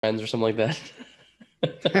Friends or something like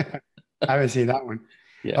that. I haven't seen that one.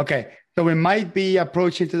 Yeah. Okay. So we might be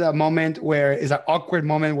approaching to that moment where it's an awkward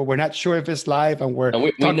moment where we're not sure if it's live and we're And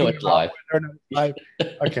we know talking it's about live. whether or not it's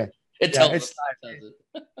live. Okay. It Yeah, tells it's us. It live. tells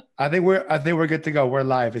it. I think we're good to go. We're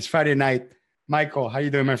live. It's Friday night. Michael, how you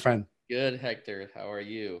doing, my friend? Good, Hector. How are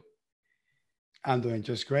you? I'm doing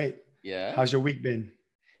just great. Yeah. How's your week been?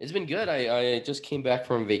 It's been good. I just came back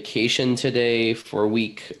from vacation today for a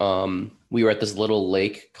week. We were at this little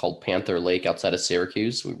lake called Panther Lake outside of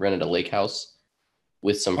Syracuse. We rented a lake house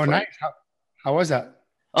with some Oh, nice. friends. How was that?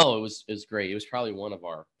 Oh, it was great. It was probably one of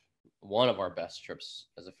our best trips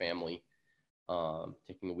as a family.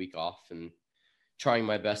 Taking a week off and trying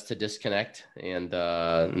my best to disconnect,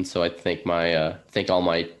 and so I thank all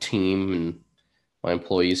my team and my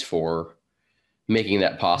employees for making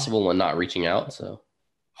that possible and not reaching out. So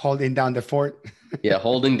Holding down the fort. yeah,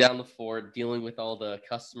 holding down the fort, dealing with all the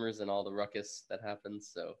customers and all the ruckus that happens.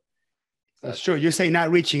 So That's that's true. You say not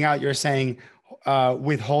reaching out. You're saying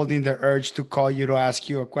withholding the urge to call you to ask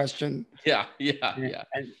you a question yeah, yeah, and, yeah,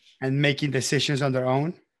 and making decisions on their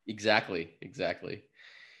own. exactly.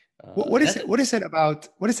 What is That's it? What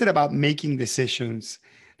is it about making decisions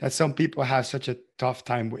that some people have such a tough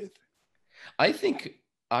time with? I think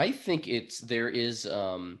I think it's there is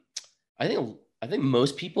I think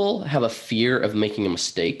most people have a fear of making a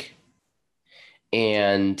mistake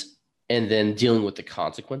and then dealing with the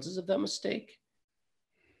consequences of that mistake.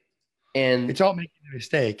 And It's all making a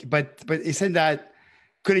mistake, but isn't that?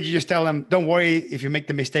 Couldn't you just tell them, "Don't worry, if you make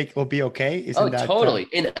the mistake, it'll be okay"? oh, Isn't that? totally.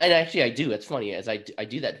 And actually I do. It's funny as I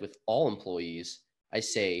do that with all employees. I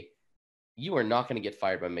say you are not going to get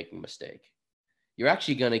fired by making a mistake. You're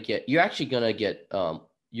actually going to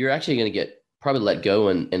get probably let go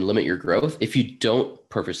and limit your growth if you don't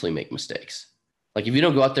purposely make mistakes. Like if you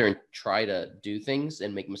don't go out there and try to do things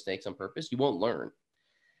and make mistakes on purpose, you won't learn.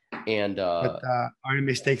 And But aren't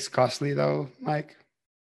mistakes costly though, Mike?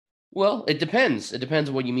 well, it depends. It depends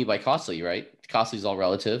on what you mean by costly, right? Costly is all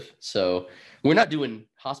relative. So we're not doing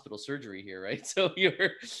hospital surgery here, right? So you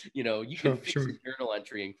can Sure, fix a sure. journal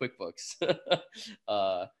entry in QuickBooks.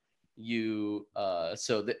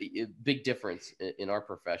 So the big difference in our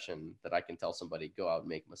profession that I can tell somebody go out and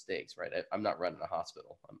make mistakes, right? I'm not running a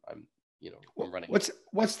hospital. I'm running.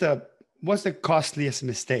 What's the costliest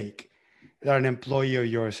mistake that an employee of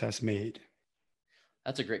yours has made?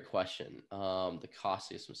 That's a great question. The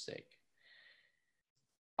costliest mistake.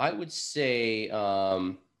 I would say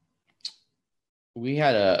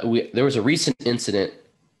there was a recent incident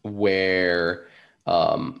where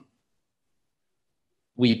um,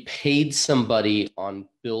 we paid somebody on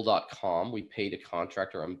Bill.com. We paid a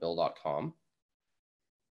contractor on Bill.com,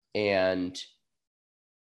 and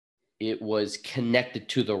it was connected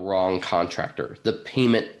to the wrong contractor. The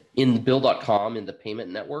payment in Bill.com in the payment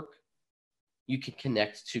network, you can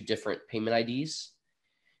connect to different payment IDs,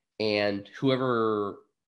 and whoever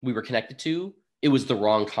we were connected to, it was the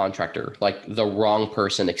wrong contractor. Like the wrong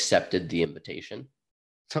person accepted the invitation.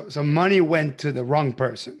 So money went to the wrong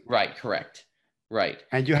person, Right, correct. Right.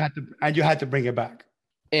 and you had to bring it back.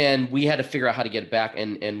 And we had to figure out how to get it back,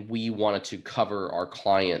 and we wanted to cover our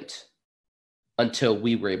client until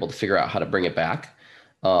we were able to figure out how to bring it back.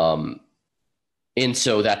 And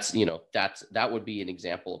so that would be an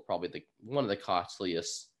example of probably one of the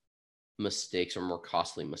costliest mistakes or more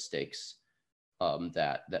costly mistakes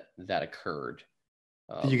that occurred.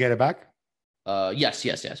 Did you get it back? Yes.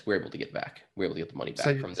 We're able to get it back. We're able to get the money So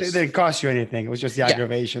back from it this. didn't cost you anything. It was just the Yeah,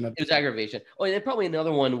 aggravation of. it was aggravation. Oh, and then probably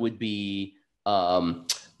another one would be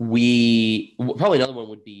we probably another one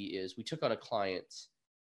would be is we took on a client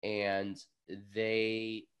and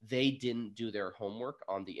they didn't do their homework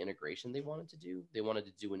on the integration they wanted to do. They wanted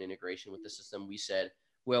to do an integration with the system. We said,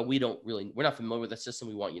 well, we're not familiar with the system.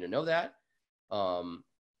 We want you to know that. Um,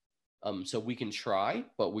 so we can try,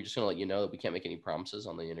 but we're just going to let you know that we can't make any promises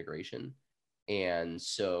on the integration. And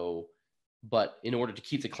so, but in order to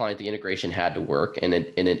keep the client, the integration had to work, and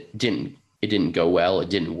it didn't go well. It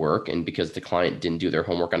didn't work, and because the client didn't do their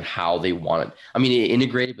homework on how they wanted. I mean, it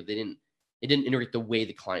integrated, but it didn't integrate the way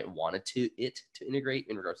the client wanted to integrate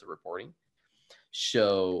in regards to reporting.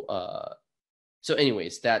 So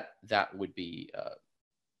anyways, that would be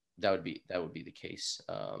the case.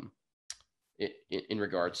 In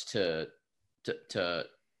regards to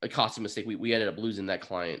a costing mistake, we ended up losing that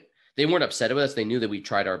client. They weren't upset with us. They knew that we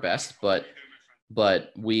tried our best, but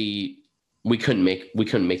we couldn't make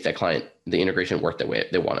that client, the integration, work the way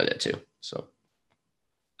they wanted it to. So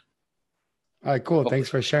All right, cool. hopefully, Thanks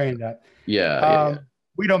for sharing that. yeah.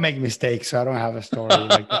 We don't make mistakes, so I don't have a story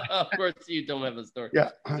like that. Of course, you don't have a story. Yeah.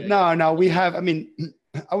 Yeah. No, we have. I mean,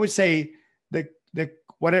 I would say the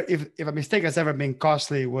what if a mistake has ever been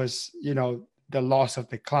costly was, the loss of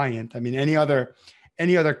the client. I mean, any other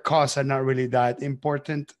costs are not really that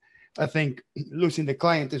important. I think losing the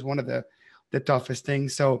client is one of the toughest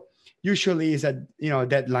things. So usually is a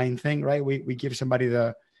deadline thing, right? We give somebody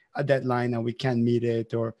a deadline and we can't meet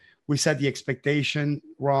it, or we set the expectation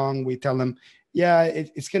wrong. We tell them, yeah,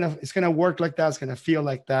 it's gonna work like that. It's gonna feel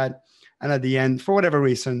like that, and at the end, for whatever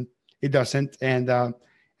reason, it doesn't.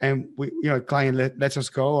 And we, client lets us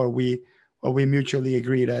go, or we mutually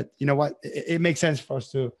agree that, what, it makes sense for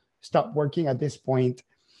us to stop working at this point.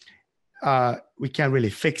 We can't really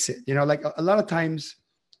fix it. Like a lot of times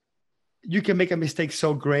you can make a mistake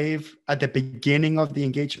so grave at the beginning of the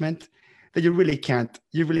engagement that you really can't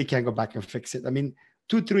go back and fix it. I mean,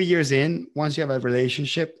 2-3 years in, once you have a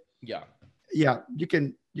relationship, Yeah. you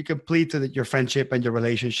can plead to your friendship and your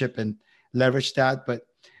relationship and leverage that. But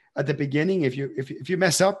at the beginning, if you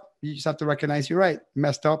mess up, you just have to recognize you're right, you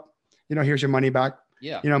messed up. Here's your money back.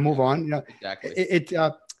 Yeah. Move on. Exactly.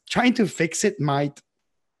 Trying to fix it might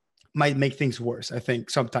make things worse. I think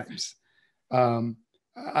sometimes.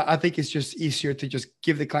 I think it's just easier to just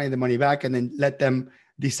give the client the money back and then let them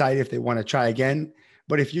decide if they want to try again.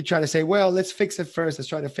 But if you try to say, well, let's fix it first, let's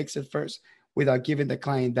try to fix it first, without giving the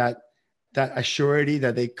client that assurity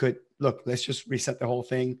that they could, look, let's just reset the whole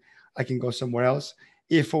thing, I can go somewhere else.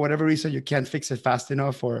 If for whatever reason you can't fix it fast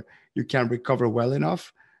enough, or you can't recover well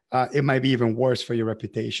enough, it might be even worse for your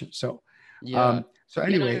reputation. So, Yeah. so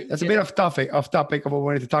anyway, that's a bit off topic of what we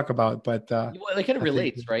wanted to talk about, but Well, it kind of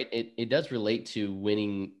relates, right? It does relate to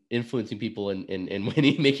winning, influencing people, and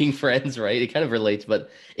winning, making friends, right? It kind of relates, but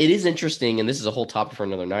it is interesting, and this is a whole topic for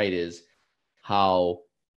another night, is how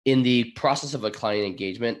in the process of a client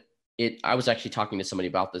engagement, I was actually talking to somebody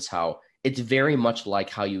about this, how it's very much like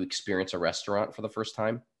how you experience a restaurant for the first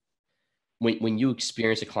time. When you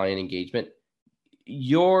experience a client engagement,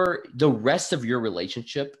 the rest of your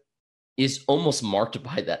relationship is almost marked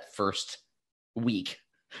by that first week,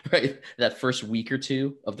 right? That first week or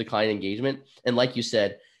two of the client engagement. And like you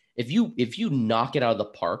said, if you knock it out of the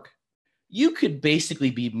park, you could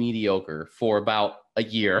basically be mediocre for about a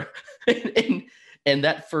year. and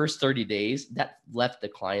that first 30 days, that left the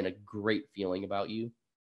client a great feeling about you.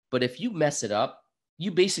 But if you mess it up,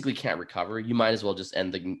 you basically can't recover. You might as well just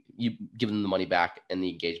you give them the money back and the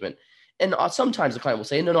engagement. And sometimes the client will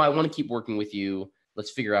say, no, I want to keep working with you.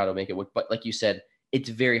 Let's figure out how to make it work. But like you said, it's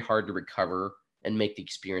very hard to recover and make the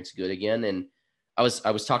experience good again. And I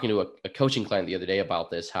was talking to a coaching client the other day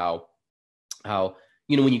about this, how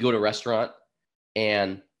when you go to a restaurant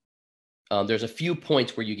and there's a few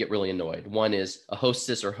points where you get really annoyed. One is a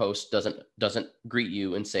hostess or host doesn't greet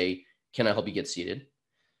you and say, can I help you get seated?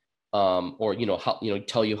 Or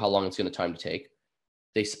tell you how long it's going to time to take.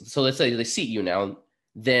 So let's say they seat you now,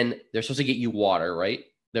 then they're supposed to get you water, right?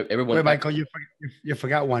 Everyone. Wait, Michael, you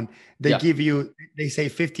forgot one. They say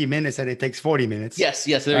 50 minutes and it takes 40 minutes. Yes,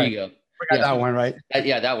 there you go. Forgot that one, right?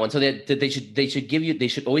 That one. So they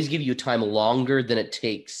should always give you time longer than it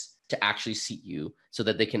takes to actually seat you, so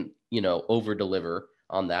that they can over deliver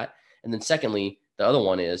on that. And then secondly, the other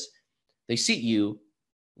one is they seat you,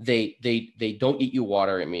 they don't get you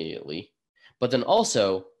water immediately, but then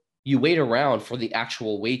also you wait around for the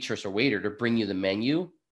actual waitress or waiter to bring you the menu,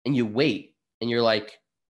 and you wait, and you're like,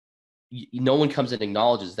 no one comes and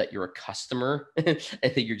acknowledges that you're a customer and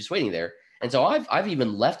that you're just waiting there. And so I've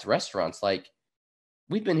even left restaurants like,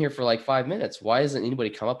 we've been here for like 5 minutes. Why hasn't anybody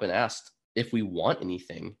come up and asked if we want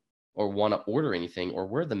anything or want to order anything, or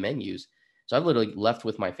where are the menus? So I've literally left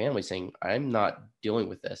with my family saying, I'm not dealing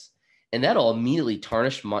with this. And that'll immediately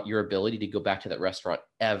tarnish your ability to go back to that restaurant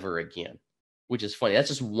ever again, which is funny. That's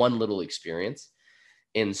just one little experience.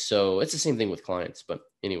 And so it's the same thing with clients. But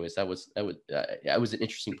anyways, that was an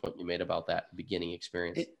interesting point you made about that beginning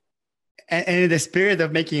experience. And in the spirit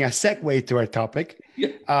of making a segue to our topic,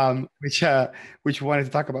 which we wanted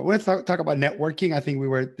to talk about, we'll talk about networking. I think we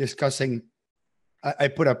were discussing, I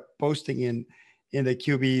put a posting in the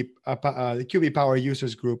QB Power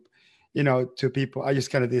users group, to people. I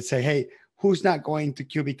just kind of did say, hey, who's not going to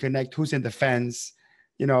QB Connect? Who's in the fence?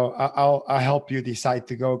 I'll help you decide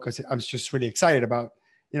to go, because I'm just really excited about,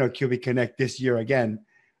 QB Connect this year again.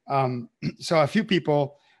 So a few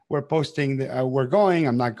people were posting, we're going,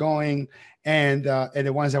 I'm not going. And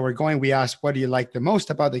the ones that were going, we asked, what do you like the most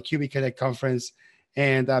about the QB Connect conference?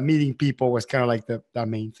 And meeting people was kind of like the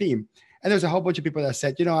main theme. And there's a whole bunch of people that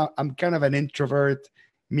said, I'm kind of an introvert.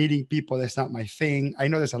 Meeting people, that's not my thing. I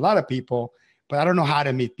know there's a lot of people, but I don't know how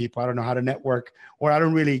to meet people. I don't know how to network, or I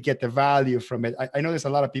don't really get the value from it. I know there's a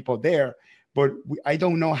lot of people there, but I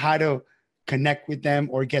don't know how to connect with them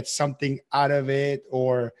or get something out of it,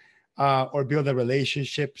 or or build a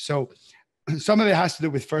relationship. So some of it has to do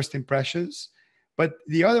with first impressions, but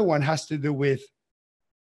the other one has to do with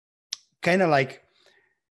kind of like,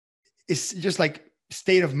 it's just like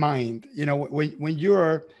state of mind. You know, when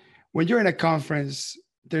you're in a conference,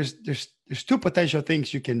 there's two potential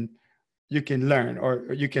things you can learn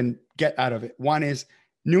or you can get out of it. One is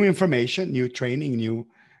new information, new training,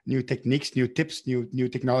 new techniques, new tips, new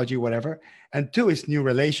technology, whatever. And two is new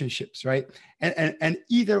relationships, right? And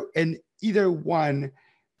either one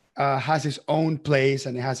has its own place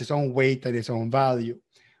and it has its own weight and its own value.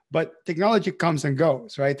 But technology comes and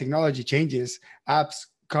goes, right? Technology changes, apps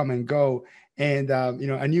come and go, and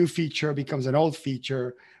a new feature becomes an old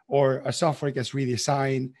feature, or a software gets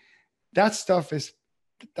redesigned. That stuff is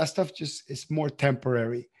that stuff just is more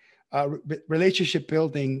temporary. Relationship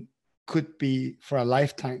building could be for a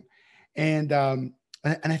lifetime, and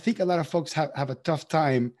I think a lot of folks have a tough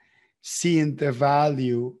time seeing the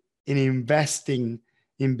value in investing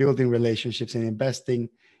in building relationships and investing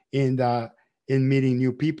in in meeting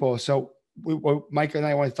new people. So what Mike and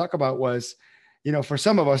I want to talk about was, for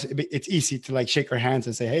some of us, it's easy to like shake our hands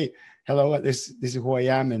and say, "Hey, hello, this is who I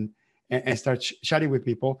am," and start chatting with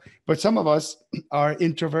people. But some of us are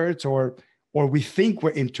introverts, or we think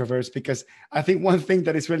we're introverts, because I think one thing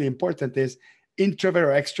that is really important is introvert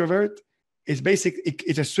or extrovert is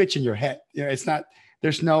it's a switch in your head. It's not,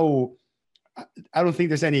 there's no, I don't think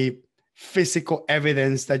there's any physical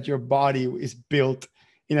evidence that your body is built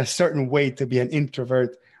in a certain way to be an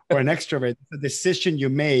introvert or an extrovert. It's a decision you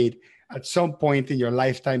made at some point in your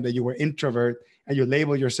lifetime that you were introvert, and you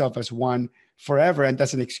label yourself as one forever. And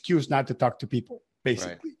that's an excuse not to talk to people,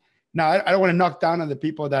 basically. Right. Now, I don't want to knock down on the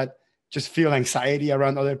people that just feel anxiety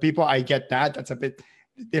around other people. I get that. That's a bit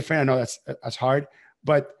different. I know that's hard,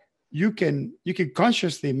 but you can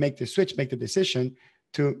consciously make the switch, make the decision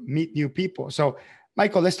to meet new people. So,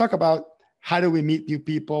 Michael, let's talk about how do we meet new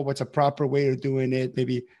people? What's a proper way of doing it?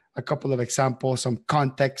 Maybe a couple of examples, some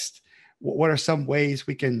context. What are some ways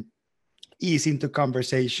we can ease into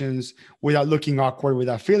conversations without looking awkward,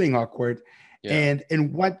 without feeling awkward? Yeah.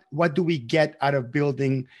 And what do we get out of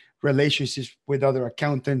building relationships with other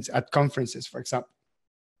accountants at conferences, for example?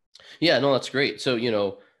 Yeah, no, that's great. So,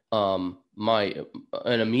 an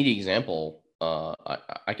immediate example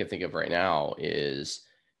I can think of right now is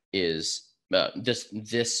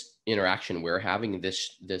this interaction we're having,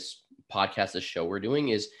 this podcast, this show we're doing,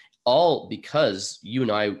 is all because you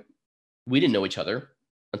and I, we didn't know each other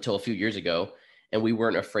until a few years ago, and we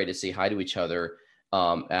weren't afraid to say hi to each other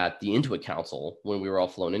at the Intuit Council when we were all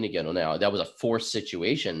flown in together. Now, that was a forced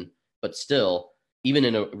situation, but still, even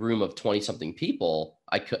in a room of 20 something people,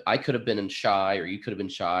 I could have been shy, or you could have been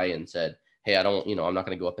shy and said, "Hey, I'm not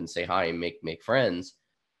going to go up and say hi and make friends."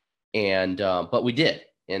 And but we did,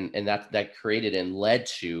 and that created and led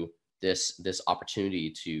to this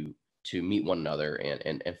opportunity to meet one another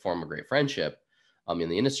and form a great friendship in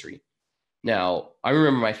the industry. Now, I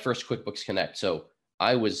remember my first QuickBooks Connect. So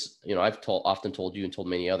I was, I've often told you and told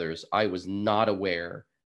many others, I was not aware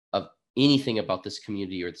of anything about this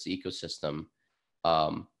community or this ecosystem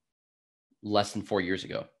less than 4 years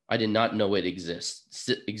ago. I did not know it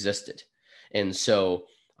existed. And so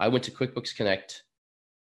I went to QuickBooks Connect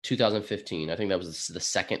 2015. I think that was the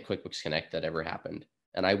second QuickBooks Connect that ever happened.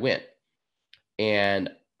 And I went, and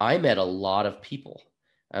I met a lot of people.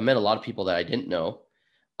 I met a lot of people that I didn't know.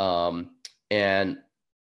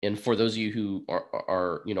 And for those of you who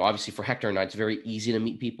are, obviously for Hector and I, it's very easy to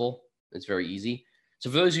meet people. It's very easy. So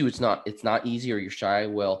for those of you, it's not easy, or you're shy.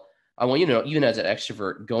 Well, I want you to know, even as an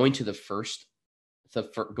extrovert, going for the first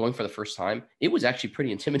time, it was actually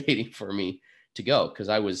pretty intimidating for me to go, because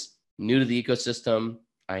I was new to the ecosystem.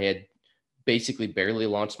 I had basically barely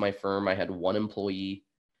launched my firm. I had one employee,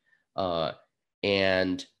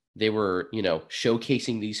 and they were,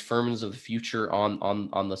 showcasing these firms of the future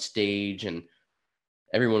on the stage, and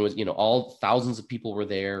everyone was, all thousands of people were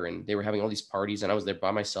there, and they were having all these parties, and I was there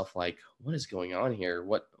by myself, like, what is going on here?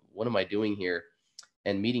 What am I doing here?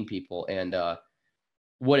 And meeting people. And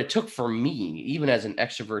what it took for me, even as an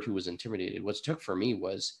extrovert who was intimidated, what it took for me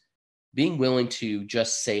was being willing to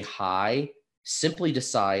just say hi, simply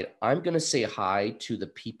decide, I'm going to say hi to the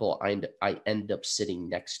people I end up sitting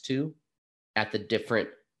next to at the different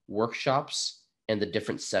workshops and the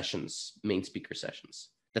different sessions, main speaker sessions.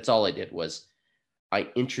 That's all I did. Was I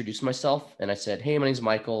introduced myself and I said, "Hey, my name's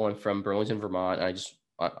Michael. I'm from Burlington, Vermont.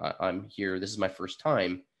 I'm here. This is my first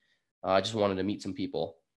time. I just wanted to meet some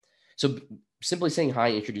people." So simply saying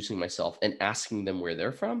hi, introducing myself, and asking them where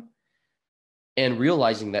they're from, and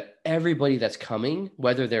realizing that everybody that's coming,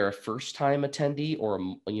 whether they're a first-time attendee or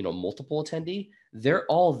multiple attendee, they're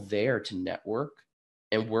all there to network.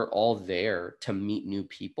 and we're all there to meet new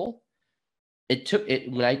people. It took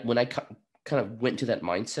it when I kind of went to that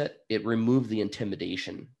mindset, it removed the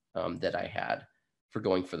intimidation that I had for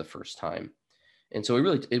going for the first time. And so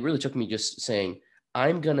it really took me just saying,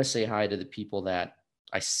 I'm going to say hi to the people that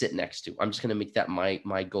I sit next to. I'm just going to make that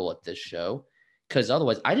my goal at this show. Because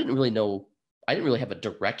otherwise I didn't really have a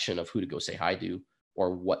direction of who to go say hi to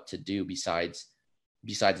or what to do besides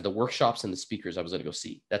the workshops and the speakers I was going to go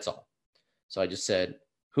see. That's all. So I just said,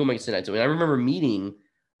 who am I going to sit next to? And I remember meeting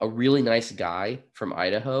a really nice guy from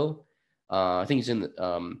Idaho. I think he's in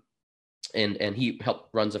the, and he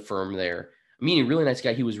runs a firm there. Meeting a really nice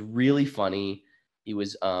guy. He was really funny. He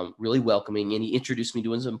was really welcoming, and he introduced me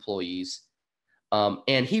to his employees.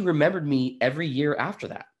 And he remembered me every year after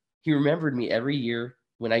that. He remembered me every year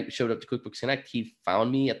when I showed up to QuickBooks Connect. He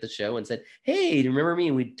found me at the show and said, "Hey, do you remember me?"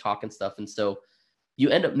 And we'd talk and stuff. And so you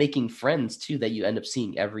end up making friends too that you end up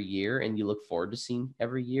seeing every year, and you look forward to seeing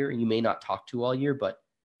every year. And you may not talk to all year, but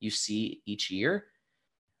you see each year.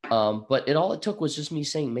 But all it took was just me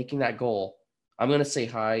making that goal. I'm going to say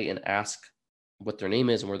hi and ask what their name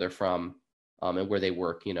is and where they're from, and where they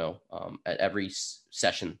work, at every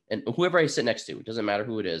session. And whoever I sit next to, it doesn't matter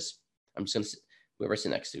who it is. I'm just going to whoever I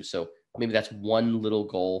sit next to. So maybe that's one little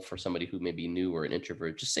goal for somebody who may be new or an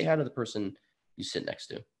introvert. Just say hi to the person you sit next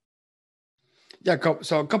to. Yeah.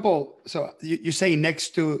 So you say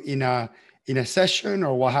next to in a session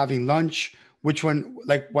or while having lunch. Which one,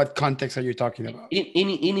 like what context are you talking about?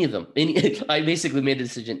 Any of them. I basically made a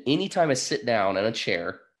decision. Anytime I sit down in a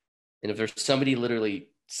chair, and if there's somebody literally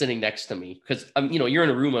sitting next to me, because you're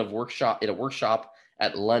in a room of workshop,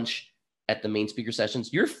 at lunch, at the main speaker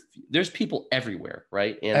sessions, there's people everywhere,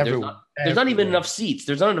 right? And there's not even enough seats.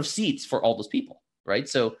 There's not enough seats for all those people, right?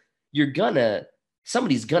 So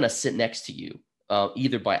somebody's gonna sit next to you,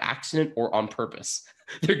 either by accident or on purpose.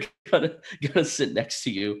 They're gonna sit next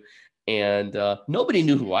to you. And nobody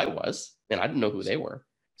knew who I was, and I didn't know who they were.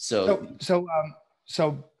 So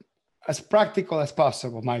as practical as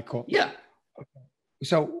possible, Michael. Yeah. Okay.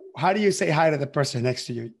 So how do you say hi to the person next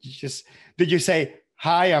to you? Did you say,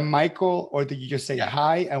 "Hi, I'm Michael," or did you just say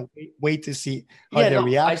hi and wait to see how they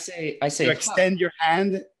react? I say you extend your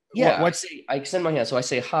hand. Yeah, I extend my hand. So I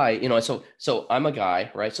say hi. So I'm a guy,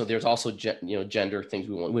 right? So there's also gender things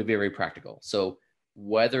we want. We're very practical. So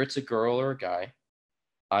whether it's a girl or a guy,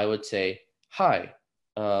 I would say, "Hi,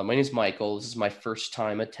 my name is Michael. This is my first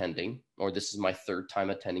time attending, or this is my third time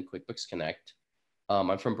attending QuickBooks Connect.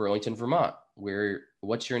 I'm from Burlington, Vermont.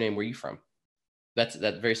 What's your name? Where are you from?" That's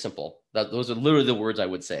very simple. Those are literally the words I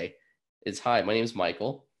would say. Is, "Hi, my name is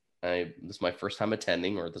Michael. This is my first time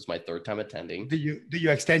attending, or this is my third time attending." Do you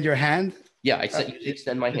extend your hand? Yeah, I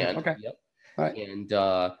extend my hand. Okay. Yep. All right.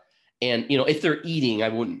 And if they're eating, I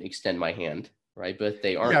wouldn't extend my hand. Right, but if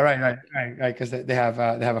they aren't. Yeah, right. Because they have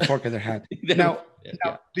a fork in their hand. Now,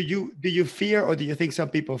 do you fear, or do you think some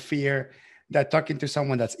people fear that talking to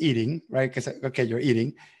someone that's eating, right? Because okay, you're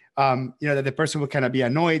eating, that the person will kind of be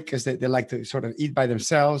annoyed because they like to sort of eat by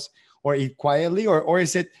themselves or eat quietly, or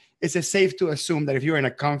is it safe to assume that if you're in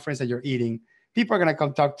a conference and you're eating, people are gonna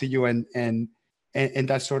come talk to you and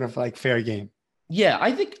that's sort of like fair game? Yeah,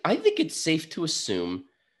 I think it's safe to assume,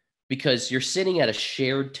 because you're sitting at a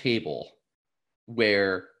shared table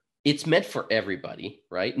where it's meant for everybody,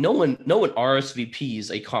 right? No one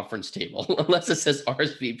RSVPs a conference table unless it says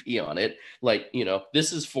RSVP on it. Like,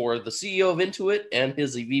 this is for the CEO of Intuit and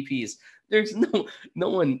his VPs. There's no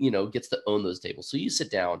one, gets to own those tables. So you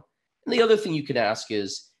sit down. And the other thing you could ask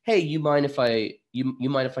is, "Hey, you mind if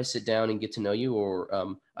I sit down and get to know you?" Or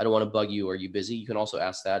 "I don't want to bug you. Are you busy?" You can also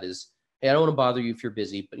ask that is, "Hey, I don't want to bother you if you're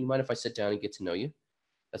busy, but you mind if I sit down and get to know you?"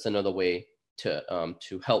 That's another way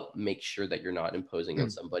to help make sure that you're not imposing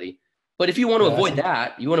on somebody. But if you want to avoid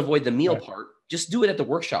that, you want to avoid the meal part, just do it at the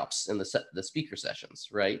workshops and the speaker sessions,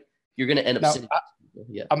 right? You're going to end up sitting.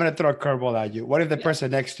 I'm going to throw a curveball at you. What if the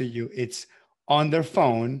person next to you, it's on their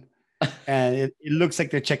phone and it looks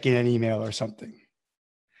like they're checking an email or something?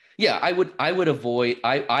 Yeah, I would avoid.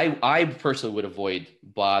 I personally would avoid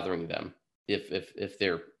bothering them if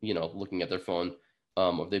they're looking at their phone.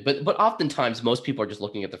 But oftentimes most people are just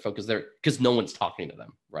looking at their phone because no one's talking to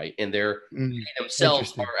them, right? And they're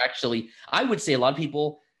themselves are actually, I would say a lot of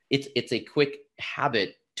people, it's a quick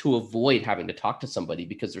habit to avoid having to talk to somebody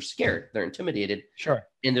because they're scared, they're intimidated, sure,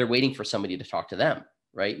 and they're waiting for somebody to talk to them,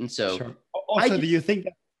 right? And so, sure. Also, do you think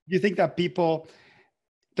that people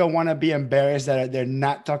don't want to be embarrassed that they're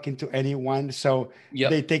not talking to anyone, so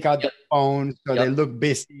they take out their phone so they look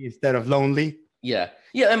busy instead of lonely? Yeah.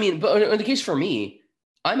 I mean, but in the case for me,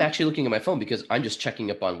 I'm actually looking at my phone because I'm just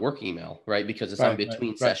checking up on work email, right? Because I'm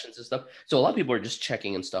between sessions and stuff. So a lot of people are just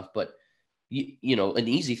checking and stuff. But an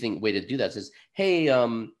easy way to do that is, hey,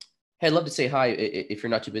 hey, I'd love to say hi. If you're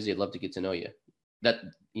not too busy, I'd love to get to know you. That,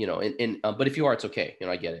 but if you are, it's okay.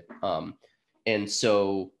 I get it. And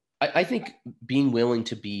so I think being willing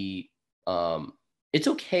to be, it's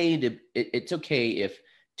okay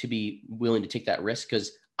to be willing to take that risk,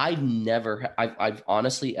 because I've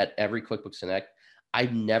honestly, at every QuickBooks Connect,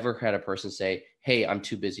 I've never had a person say, hey, I'm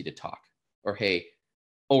too busy to talk, or hey,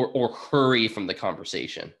 or hurry from the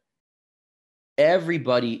conversation.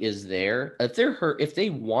 Everybody is there. If they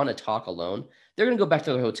want to talk alone, they're going to go back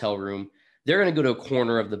to their hotel room. They're going to go to a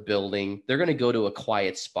corner of the building. They're going to go to a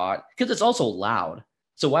quiet spot, because it's also loud.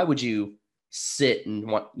 So why would you sit and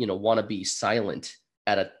want to be silent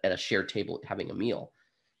at a shared table having a meal?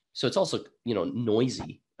 So it's also,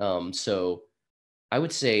 noisy. So I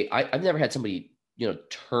would say I've never had somebody,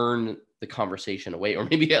 turn the conversation away, or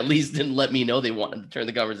maybe at least didn't let me know they wanted to turn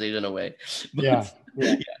the conversation away. But, yeah.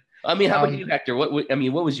 I mean, how about you, Hector? What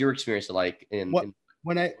was your experience like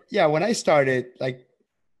when I started, like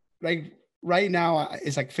right now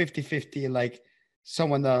it's like 50-50. Like,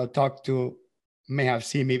 someone that I'll talk to may have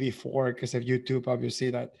seen me before because of YouTube.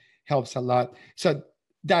 Obviously, that helps a lot. So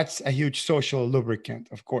that's a huge social lubricant,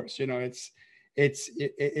 of course.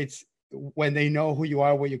 It's when they know who you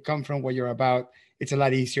are, where you come from, what you're about. It's a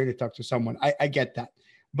lot easier to talk to someone. I get that.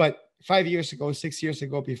 But 5 years ago, 6 years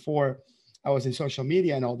ago, before I was in social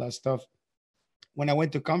media and all that stuff, when I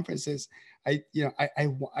went to conferences, I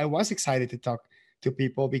was excited to talk to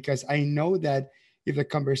people, because I know that if the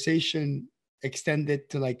conversation extended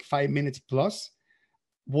to like 5 minutes plus,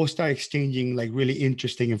 we'll start exchanging like really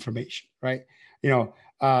interesting information, right? You know,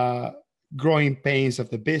 uh, Growing pains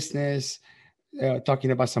of the business,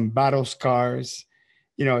 talking about some battle scars,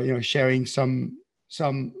 sharing some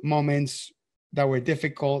moments that were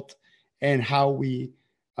difficult, and how we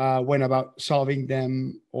went about solving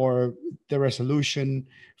them, or the resolution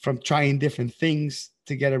from trying different things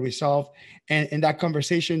to get a resolve. And that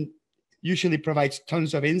conversation usually provides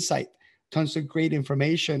tons of insight, tons of great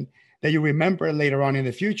information that you remember later on in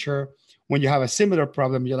the future when you have a similar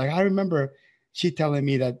problem. You're like, I remember she telling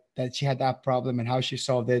me that she had that problem and how she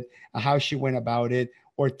solved it, and how she went about it,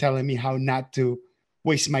 or telling me how not to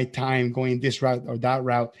waste my time going this route or that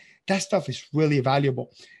route. That stuff is really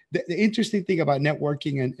valuable. The interesting thing about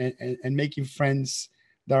networking and making friends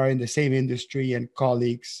that are in the same industry, and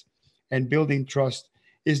colleagues, and building trust,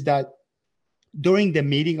 is that during the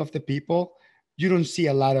meeting of the people, you don't see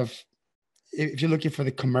a lot of, if you're looking for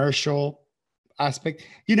the commercial aspect,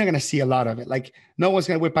 you're not going to see a lot of it. Like, no one's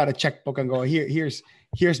going to whip out a checkbook and go, here's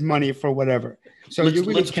money for whatever. So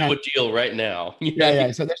let's do a deal right now.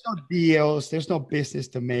 Yeah. So there's no deals, there's no business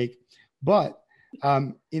to make. But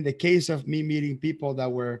in the case of me meeting people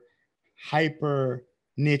that were hyper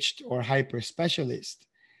niched or hyper specialist,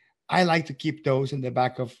 I like to keep those in the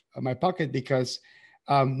back of my pocket, because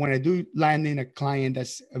when I do land in a client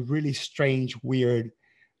that's a really strange, weird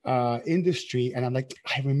industry, and I'm like,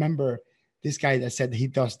 I remember this guy that said he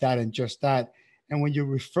does that and just that. And when you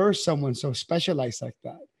refer someone so specialized like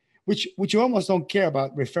that, which you almost don't care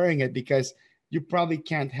about referring it, because you probably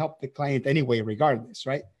can't help the client anyway, regardless,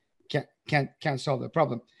 right? Can't solve the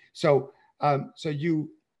problem. So so you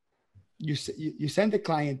send the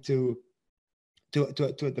client to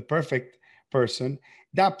the perfect person.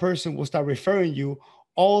 That person will start referring you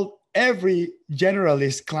every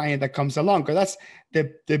generalist client that comes along, because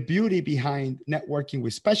that's the beauty behind networking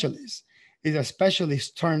with specialists, is a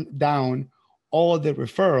specialist turn down all the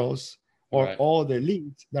referrals or Right. all the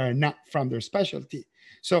leads that are not from their specialty.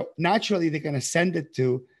 So naturally, they're going to send it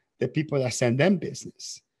to the people that send them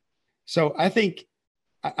business. So I think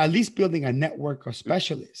at least building a network of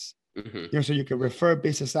specialists, so you can refer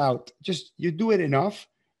business out. Just you do it enough,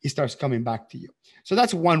 it starts coming back to you. So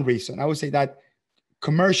that's one reason. I would say that,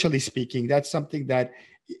 commercially speaking, that's something that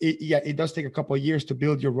it does take a couple of years to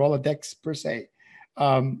build your Rolodex per se.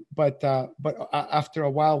 But after a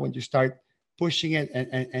while, when you start pushing it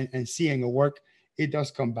and seeing it work, it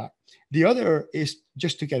does come back. The other is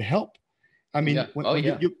just to get help. I mean, when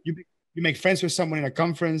you make friends with someone in a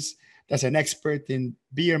conference that's an expert in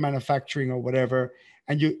beer manufacturing or whatever,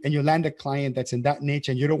 and you land a client that's in that niche,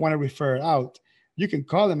 and you don't want to refer it out, you can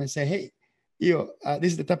call them and say, hey,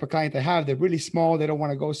 this is the type of client I have. They're really small. They don't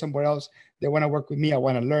want to go somewhere else. They want to work with me. I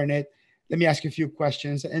want to learn it. Let me ask you a few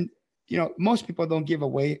questions. And most people don't give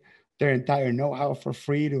away their entire know-how for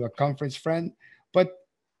free to a conference friend, but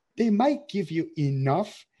they might give you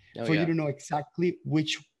enough for you to know exactly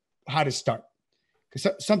how to start.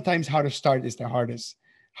 Because sometimes how to start is the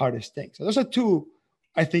hardest thing. So those are two,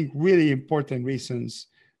 I think, really important reasons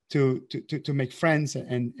to make friends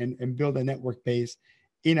and build a network base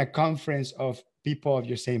in a conference of people of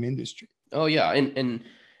your same industry. Oh yeah. And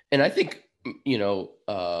I think,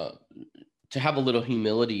 to have a little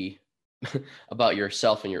humility about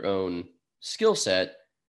yourself and your own skill set.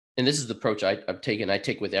 And this is the approach I've taken. I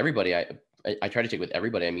take with everybody. I try to take with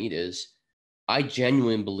everybody I meet is I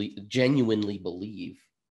genuinely believe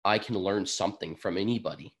I can learn something from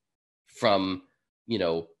anybody, from,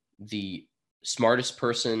 the smartest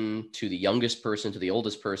person to the youngest person to the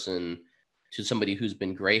oldest person to somebody who's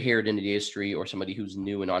been gray haired in the industry or somebody who's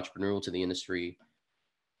new and entrepreneurial to the industry.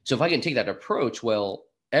 So if I can take that approach, well,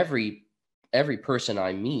 every person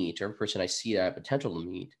I meet, every person I see that I have potential to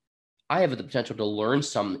meet, I have the potential to learn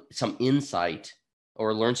some insight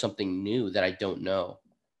or learn something new that I don't know,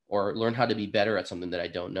 or learn how to be better at something that I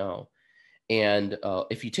don't know. And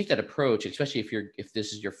if you take that approach, especially if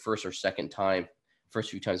this is your first or second time, first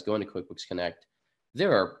few times going to QuickBooks Connect,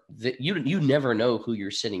 you never know who you're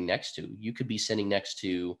sitting next to. You could be sitting next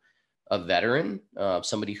to a veteran,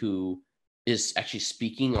 somebody who is actually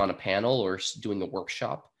speaking on a panel or doing a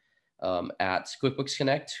workshop at QuickBooks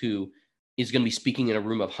Connect, who is going to be speaking in a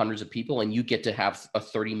room of hundreds of people, and you get to have a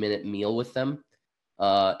 30-minute meal with them,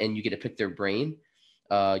 and you get to pick their brain.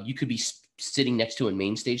 You could be sitting next to a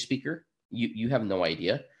main stage speaker. You have no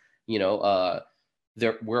idea.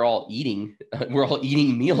 We're all eating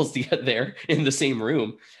meals to get there in the same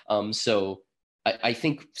room. So I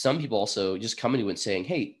think some people also just come into it and saying,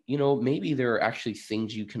 hey, maybe there are actually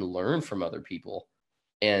things you can learn from other people,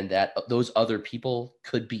 and that those other people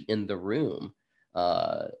could be in the room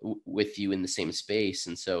with you in the same space.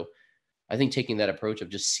 And so I think taking that approach of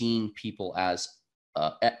just seeing people as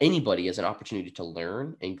anybody as an opportunity to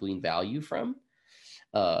learn and glean value from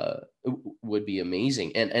would be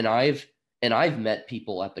amazing. And I've met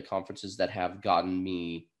people at the conferences that have gotten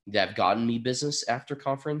me business after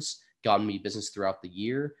conference, gotten me business throughout the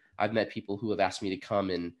year. I've met people who have asked me to come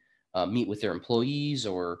and meet with their employees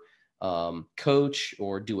or coach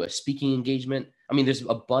or do a speaking engagement. I mean, there's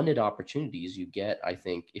abundant opportunities you get, I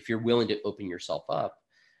think, if you're willing to open yourself up.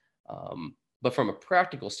 But from a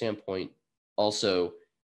practical standpoint, also,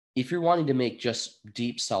 if you're wanting to make just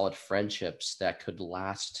deep, solid friendships that could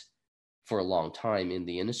last for a long time in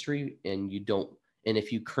the industry, and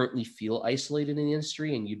if you currently feel isolated in the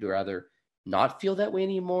industry and you'd rather not feel that way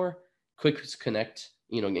anymore, QuickBooks Connect,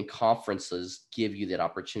 and conferences give you that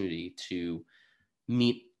opportunity to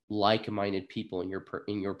meet like-minded people in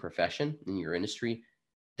your profession, in your industry,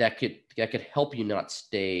 that could help you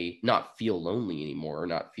not feel lonely anymore or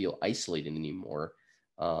not feel isolated anymore.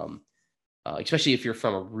 Especially if you're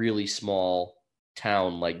from a really small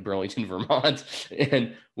town like Burlington, Vermont,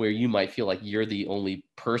 and where you might feel like you're the only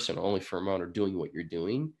person, only Vermonter doing what you're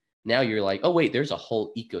doing. Now you're like, oh wait, there's a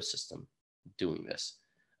whole ecosystem doing this.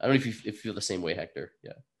 I don't know if you feel the same way, Hector.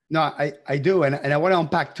 Yeah. No, I do. And I want to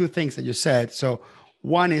unpack two things that you said. So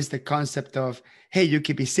one is the concept of, hey, you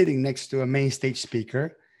could be sitting next to a main stage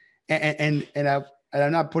speaker. And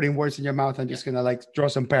I'm not putting words in your mouth. I'm just going to draw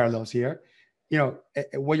some parallels here.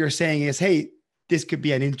 What you're saying is, hey, this could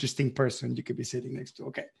be an interesting person you could be sitting next to.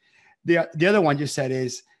 Okay. The other one you said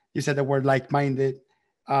the word like-minded,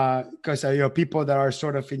 because people that are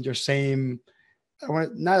sort of in your same,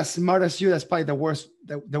 not as smart as you. That's probably the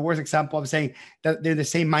worst example of saying that they're the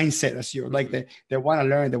same mindset as you. Like they want to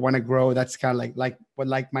learn, they want to grow. That's kind of like what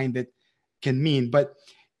like-minded can mean. But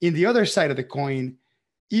in the other side of the coin,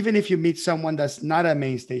 even if you meet someone that's not a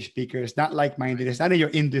main stage speaker, it's not like-minded, it's not in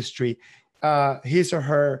your industry, his or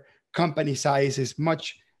her company size is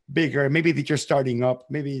much bigger. Maybe that you're starting up.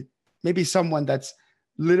 Maybe someone that's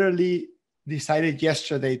literally decided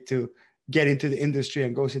yesterday to get into the industry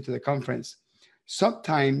and goes into the conference.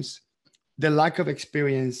 Sometimes the lack of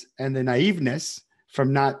experience and the naiveness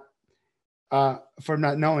from not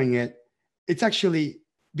knowing it's actually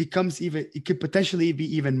it could potentially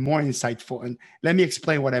be even more insightful. And let me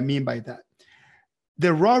explain what I mean by that.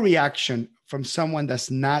 The raw reaction from someone that's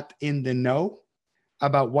not in the know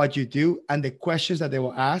about what you do and the questions that they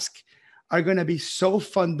will ask are going to be so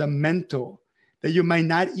fundamental that you might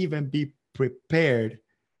not even be prepared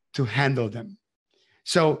to handle them.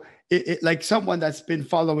 So like someone that's been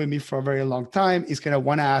following me for a very long time is going to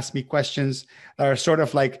want to ask me questions that are sort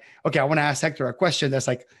of like, okay, I want to ask Hector a question that's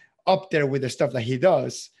like up there with the stuff that he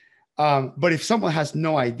does. But if someone has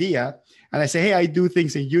no idea and I say, hey, I do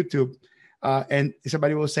things in YouTube, and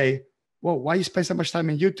somebody will say, well, why you spend so much time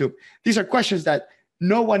in YouTube? These are questions that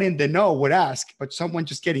no one in the know would ask, but someone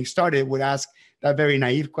just getting started would ask that very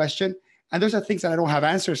naive question. And those are things that I don't have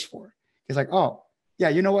answers for. It's like, oh, yeah,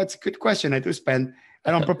 you know what? It's a good question. I do spend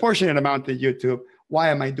an unproportionate amount in YouTube. Why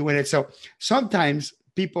am I doing it? So sometimes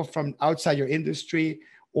people from outside your industry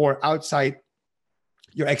or outside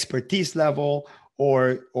your expertise level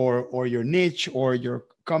or your niche or your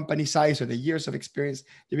company size or the years of experience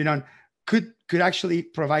you've been on could actually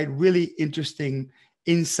provide really interesting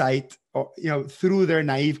insight or through their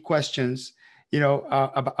naive questions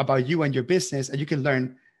about you and your business, and you can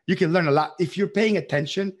learn a lot if you're paying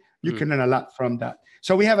attention. You can learn a lot from that.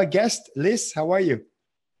 So we have a guest. Liz, how are you?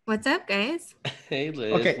 What's up, guys? Hey,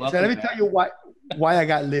 Liz. Okay, so let me tell you why I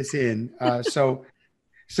got Liz in. So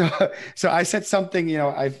I said something.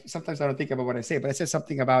 Sometimes I don't think about what I say, but I said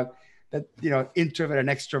something about that. Introvert and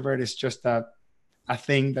extrovert is just a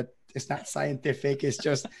thing that is not scientific. It's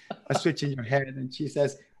just a switch in your head. And she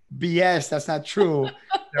says, "BS. That's not true.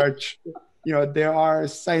 There are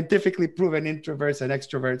scientifically proven introverts and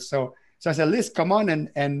extroverts." So I said, "Liz, come on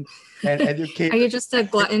and educate." Are you just a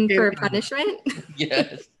glutton for punishment?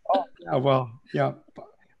 Yes. Oh, yeah, well, yeah.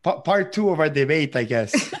 Part 2 of our debate, I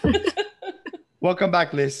guess. Welcome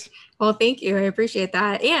back, Liz. Well, thank you. I appreciate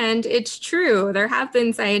that. And it's true. There have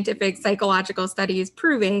been scientific psychological studies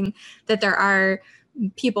proving that there are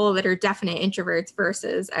people that are definite introverts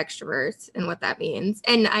versus extroverts and what that means.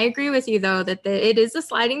 And I agree with you, though, that it is a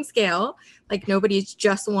sliding scale. Like nobody's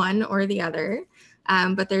just one or the other.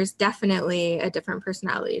 But there's definitely a different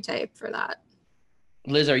personality type for that.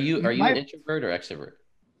 Liz, are you an introvert or extrovert?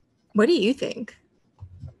 What do you think?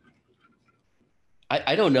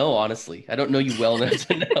 I don't know, honestly. I don't know you well enough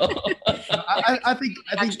to know. I think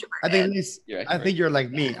Liz, I think you're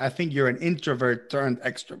like me. I think you're an introvert turned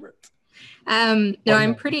extrovert. No,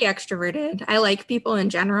 I'm pretty extroverted. I like people in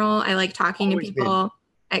general. I like talking to people.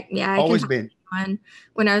 I Always been.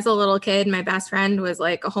 When I was a little kid, my best friend was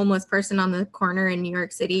like a homeless person on the corner in New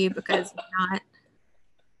York City because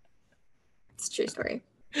it's a true story.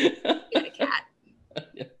 He had a cat.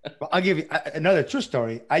 Well, I'll give you another true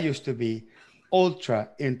story. I used to be ultra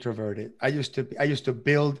introverted. I used to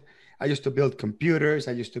build computers.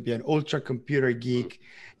 I used to be an ultra computer geek.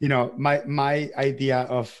 My idea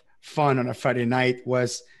of fun on a Friday night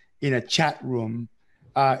was in a chat room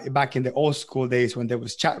back in the old school days when there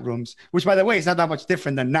was chat rooms, which, by the way, is not that much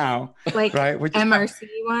different than now. Like right? MRC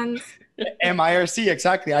ones. MIRC,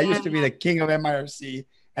 exactly. I used to be the king of MIRC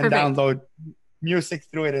and download music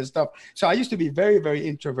through it and stuff. So I used to be very, very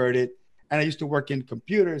introverted, and I used to work in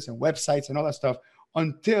computers and websites and all that stuff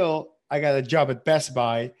until I got a job at Best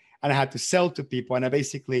Buy and I had to sell to people. And I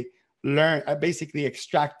basically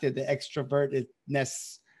extracted the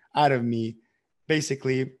extrovertedness out of me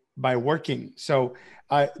basically by working. So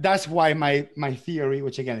that's why my theory,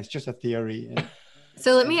 which again is just a theory.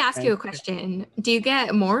 So let me ask you a question. Do you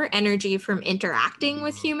get more energy from interacting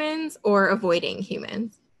with humans or avoiding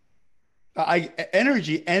humans?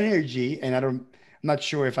 Energy, and I'm not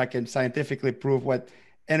sure if I can scientifically prove what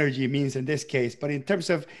energy means in this case, but in terms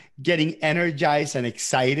of getting energized and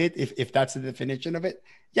excited, if that's the definition of it,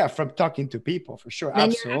 yeah, from talking to people, for sure. Then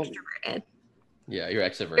absolutely. You're extroverted. Yeah, you're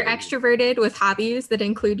extroverted. You're extroverted with hobbies that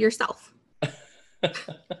include yourself.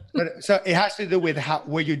 So it has to do with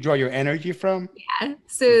where you draw your energy from. Yeah.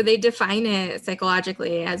 So they define it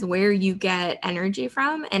psychologically as where you get energy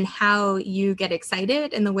from and how you get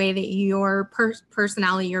excited and the way that your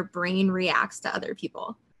personality, your brain reacts to other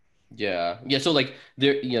people. Yeah. So like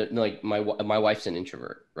like my wife's an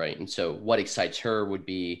introvert, right? And so what excites her would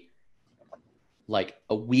be like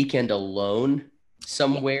a weekend alone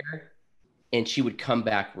somewhere, and she would come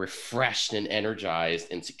back refreshed and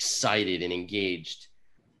energized and excited and engaged.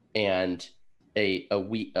 And a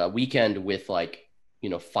weekend with 5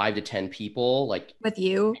 to 10 people, like with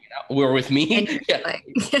you or with me,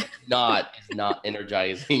 is not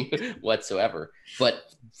energizing whatsoever.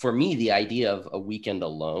 But for me, the idea of a weekend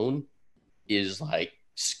alone is like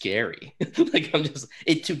scary. Like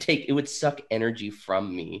it would suck energy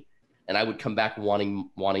from me, and I would come back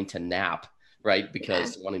wanting to nap. Right,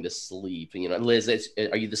 because wanting to sleep. Liz,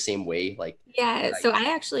 are you the same way? So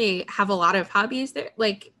I actually have a lot of hobbies that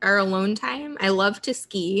are alone time. I love to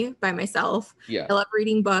ski by myself. Yeah, I love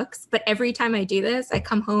reading books, but every time I do this, I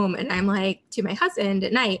come home and I'm like to my husband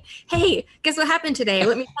at night, "Hey, guess what happened today?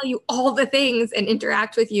 Let me tell you all the things and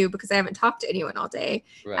interact with you because I haven't talked to anyone all day."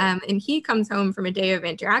 Right. And he comes home from a day of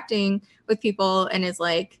interacting with people and is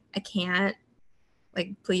like, "I can't.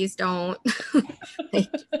 Please don't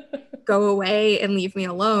go away and leave me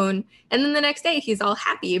alone." And then the next day he's all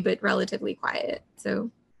happy but relatively quiet. So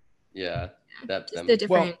that's just a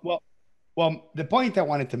different. Well, the point I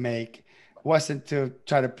wanted to make wasn't to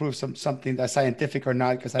try to prove something that's scientific or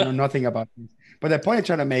not, because I know nothing about this. But the point I'm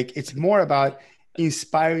trying to make, it's more about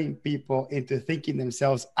inspiring people into thinking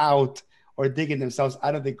themselves out or digging themselves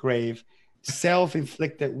out of the grave,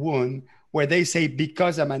 self-inflicted wound, where they say,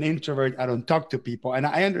 because I'm an introvert, I don't talk to people. And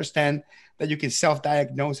I understand that you can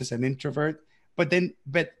self-diagnose as an introvert, but then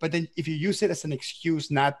if you use it as an excuse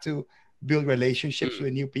not to build relationships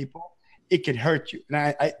with new people, it can hurt you.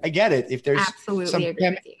 And I get it. If there's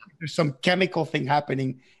there's some chemical thing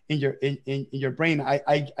happening in your brain,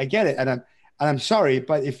 I get it. And I'm sorry,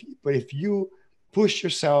 but if you push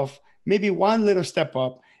yourself maybe one little step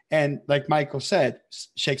up, and like Michael said,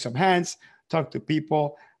 shake some hands, talk to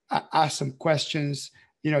people, ask some questions,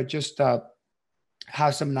 just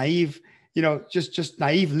have some naive, just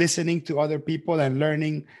naive listening to other people and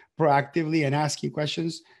learning proactively and asking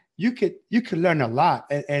questions, you could learn a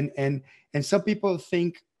lot. And some people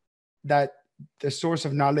think that the source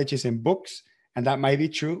of knowledge is in books, and that might be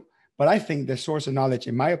true. But I think the source of knowledge,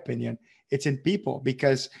 in my opinion, it's in people,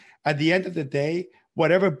 because at the end of the day,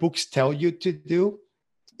 whatever books tell you to do,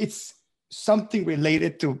 it's something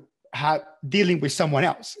related to dealing with someone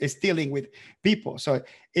else. It's dealing with people. So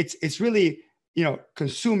it's really,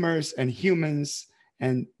 consumers and humans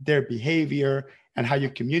and their behavior and how you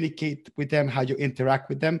communicate with them, how you interact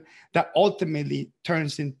with them, that ultimately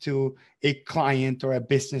turns into a client or a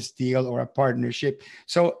business deal or a partnership.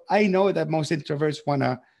 So I know that most introverts want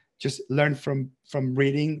to just learn from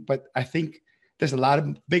reading, but I think there's a lot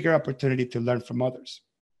of bigger opportunity to learn from others.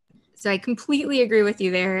 So I completely agree with you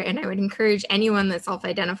there. And I would encourage anyone that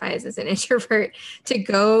self-identifies as an introvert to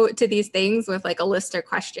go to these things with like a list of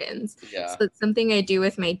questions. Yeah. So it's something I do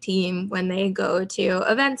with my team when they go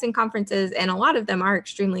to events and conferences, and a lot of them are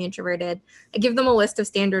extremely introverted. I give them a list of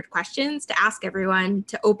standard questions to ask everyone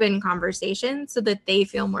to open conversation so that they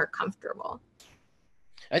feel more comfortable.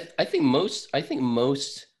 I think most,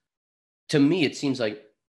 to me, it seems like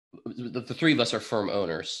the three of us are firm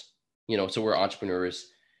owners, so we're entrepreneurs.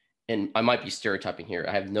 And I might be stereotyping here.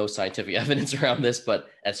 I have no scientific evidence around this, but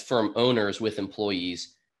as firm owners with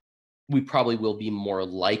employees, we probably will be more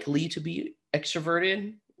likely to be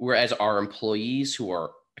extroverted, whereas our employees who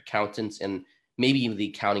are accountants and maybe even the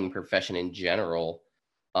accounting profession in general,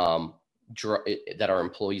 that our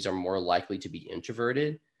employees are more likely to be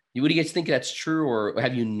introverted. Would you guys think that's true, or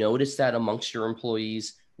have you noticed that amongst your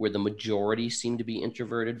employees where the majority seem to be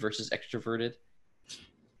introverted versus extroverted?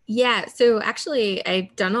 Yeah, so actually,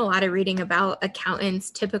 I've done a lot of reading about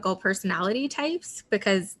accountants' typical personality types,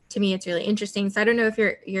 because to me, it's really interesting. So I don't know if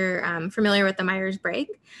you're familiar with the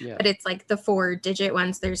Myers-Briggs, but it's like the 4-digit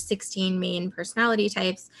ones. There's 16 main personality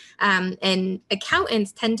types, and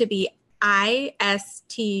accountants tend to be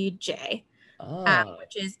ISTJ.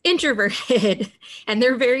 Which is introverted, and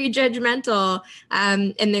they're very judgmental,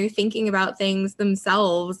 and they're thinking about things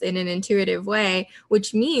themselves in an intuitive way,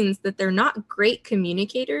 which means that they're not great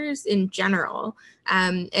communicators in general.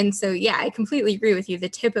 And so, yeah, I completely agree with you, the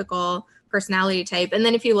typical personality type. And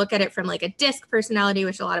then if you look at it from like a DISC personality,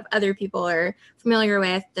 which a lot of other people are familiar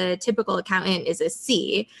with, the typical accountant is a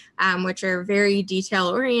C, which are very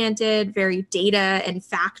detail-oriented, very data and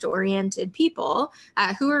fact-oriented people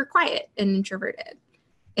who are quiet and introverted.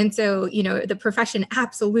 And so, the profession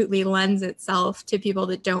absolutely lends itself to people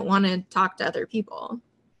that don't want to talk to other people.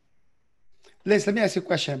 Liz, let me ask you a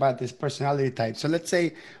question about this personality type. So let's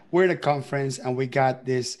say we're in a conference and we got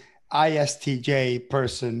this ISTJ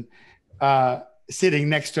person sitting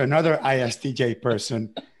next to another ISTJ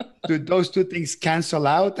person. Do those two things cancel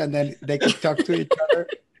out and then they can talk to each other?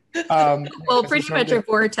 Well, pretty much a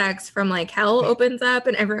vortex from like hell opens up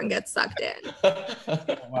and everyone gets sucked in.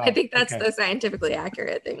 Wow. I think that's the scientifically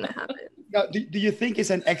accurate thing that happens. Now, do you think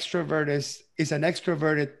it's an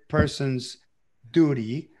extroverted person's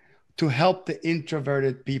duty to help the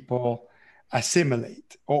introverted people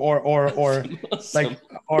assimilate or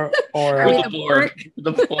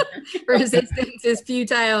resistance is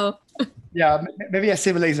futile? Yeah, maybe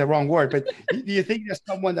assimilate is the wrong word, but do you think there's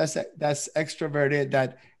someone that's extroverted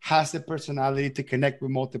that has the personality to connect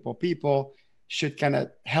with multiple people should kind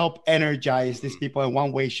of help energize these people in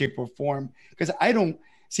one way, shape, or form? Because I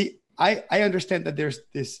understand that there's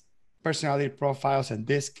this personality profiles and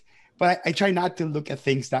DISC, but I try not to look at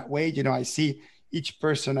things that way. I see each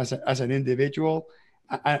person as an individual,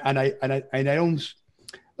 and I don't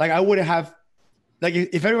like. I wouldn't have like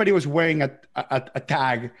if everybody was wearing a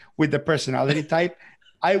tag with the personality type,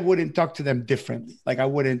 I wouldn't talk to them differently. Like I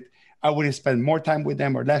wouldn't spend more time with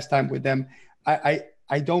them or less time with them.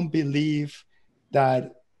 I don't believe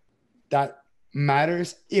that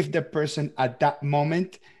matters if the person at that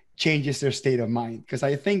moment changes their state of mind, because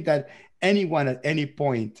I think that anyone at any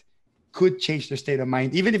point could change their state of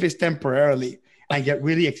mind, even if it's temporarily, and get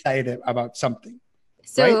really excited about something.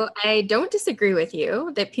 So right? I don't disagree with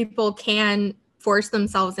you that people can force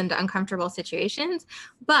themselves into uncomfortable situations.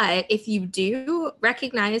 But if you do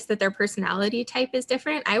recognize that their personality type is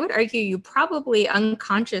different, I would argue you probably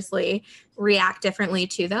unconsciously react differently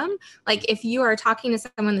to them. Like if you are talking to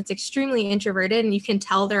someone that's extremely introverted and you can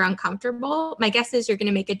tell they're uncomfortable, my guess is you're going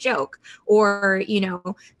to make a joke or,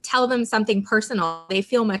 tell them something personal. They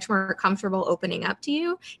feel much more comfortable opening up to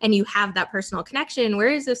you and you have that personal connection.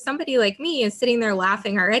 Whereas if somebody like me is sitting there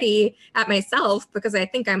laughing already at myself because I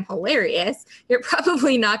think I'm hilarious, you're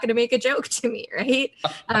probably not going to make a joke to me, right?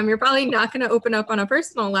 You're probably not going to open up on a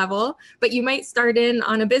personal level, but you might start in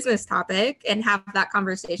on a business topic and have that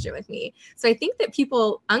conversation with me. So I think that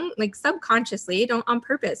people subconsciously don't on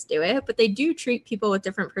purpose do it, but they do treat people with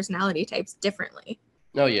different personality types differently.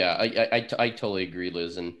 Oh yeah, I totally agree,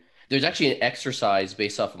 Liz. And there's actually an exercise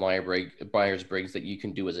based off of Myers-Briggs that you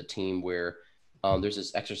can do as a team where there's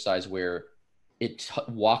this exercise where it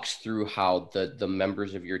walks through how the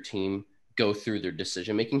members of your team go through their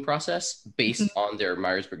decision-making process based on their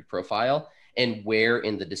Myers-Briggs profile and where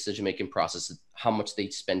in the decision-making process, how much they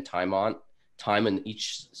spend time in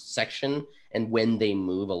each section and when they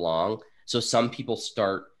move along. So some people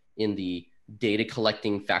start in the data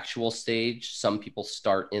collecting factual stage. Some people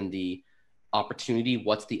start in the opportunity.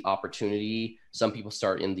 What's the opportunity? Some people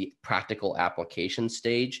start in the practical application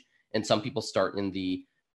stage. And some people start in the,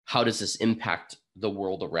 how does this impact the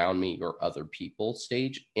world around me or other people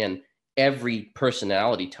stage? And every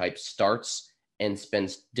personality type starts and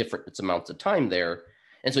spends different amounts of time there.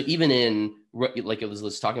 And so even in, like Liz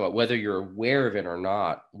was talking about, whether you're aware of it or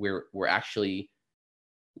not, we're actually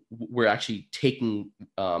taking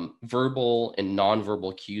verbal and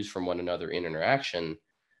nonverbal cues from one another in interaction,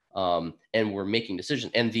 and we're making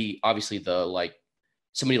decisions. And obviously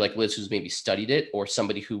somebody like Liz who's maybe studied it, or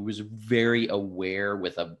somebody who was very aware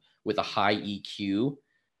with a high EQ,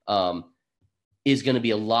 is going to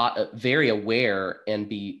be very aware and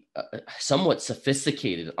be somewhat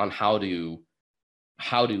sophisticated on how to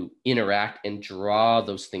interact and draw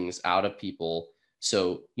those things out of people.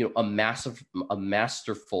 So, a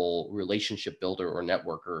masterful relationship builder or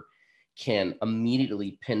networker can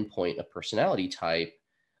immediately pinpoint a personality type,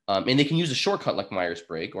 and they can use a shortcut like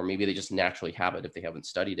Myers-Briggs, or maybe they just naturally have it if they haven't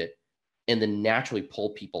studied it, and then naturally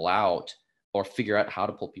pull people out or figure out how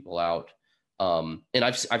to pull people out. And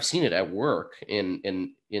I've seen it at work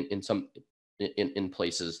in some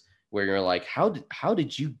places where you're like, how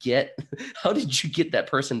did you get that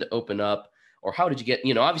person to open up? Or how did you get,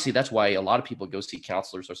 obviously that's why a lot of people go see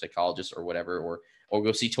counselors or psychologists or whatever, or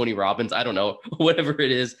go see Tony Robbins, I don't know, whatever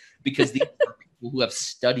it is, because these are people who have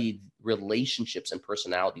studied relationships and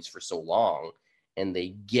personalities for so long, and they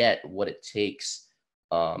get what it takes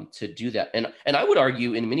to do that. And I would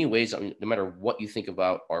argue in many ways, no matter what you think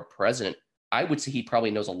about our president, I would say he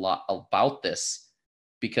probably knows a lot about this,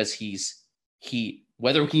 because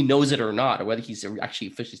whether he knows it or not, or whether he's actually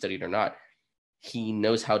officially studied or not, he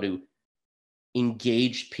knows how to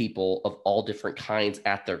engage people of all different kinds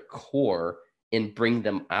at their core and bring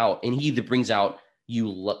them out. And he either brings out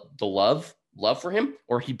the love for him,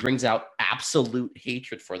 or he brings out absolute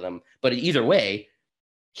hatred for them. But either way,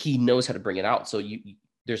 he knows how to bring it out. So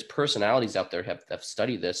there's personalities out there have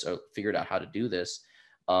studied this or figured out how to do this.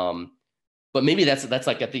 But maybe that's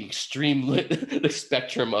like at the extreme the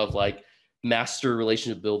spectrum of like master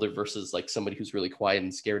relationship builder versus like somebody who's really quiet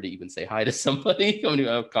and scared to even say hi to somebody coming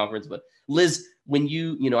to a conference. But Liz, when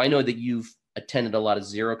I know that you've attended a lot of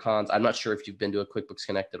Xerocons. I'm not sure if you've been to a QuickBooks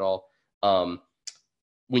Connect at all.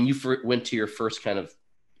 When you went to your first kind of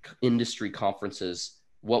industry conferences,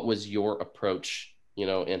 what was your approach,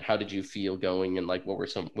 and how did you feel going? And like,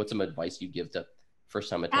 what's some advice you give to first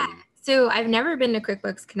time attending? So I've never been to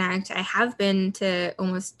QuickBooks Connect. I have been to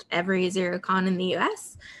almost every Xerocon in the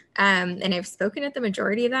US, and I've spoken at the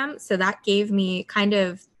majority of them. So that gave me kind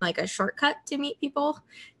of like a shortcut to meet people,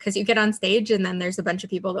 because you get on stage and then there's a bunch of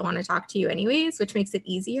people that want to talk to you anyways, which makes it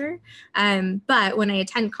easier. But when I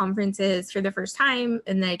attend conferences for the first time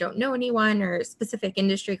and I don't know anyone, or specific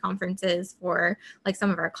industry conferences for like some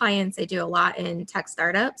of our clients, I do a lot in tech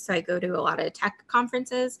startups. So I go to a lot of tech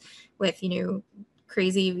conferences with,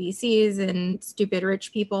 crazy VCs and stupid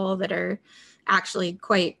rich people that are actually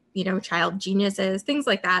quite, child geniuses, things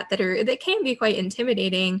like that can be quite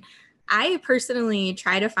intimidating. I personally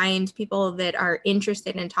try to find people that are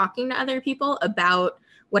interested in talking to other people about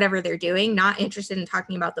whatever they're doing, not interested in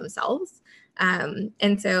talking about themselves. And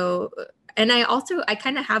I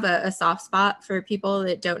kind of have a soft spot for people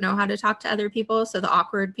that don't know how to talk to other people. So the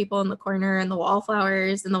awkward people in the corner and the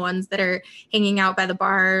wallflowers and the ones that are hanging out by the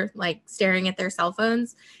bar, like staring at their cell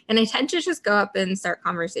phones. And I tend to just go up and start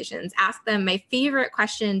conversations, ask them. My favorite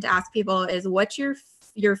question to ask people is, what's your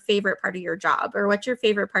your favorite part of your job, or what's your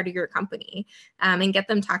favorite part of your company, and get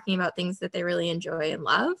them talking about things that they really enjoy and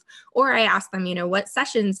love. Or I ask them, what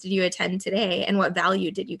sessions did you attend today and what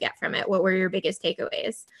value did you get from it? What were your biggest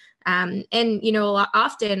takeaways? And,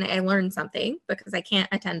 often I learn something because I can't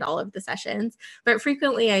attend all of the sessions, but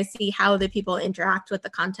frequently I see how the people interact with the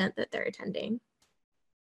content that they're attending.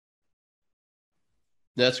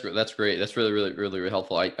 That's great. That's great. That's really, really, really, really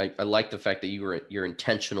helpful. I like the fact that you're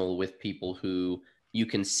intentional with people who you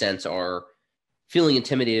can sense are feeling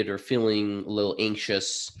intimidated or feeling a little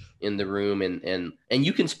anxious in the room, and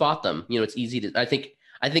you can spot them. It's easy to. I think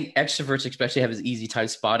extroverts especially have an easy time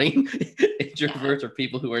spotting introverts or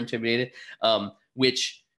people who are intimidated,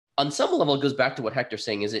 which on some level goes back to what Hector's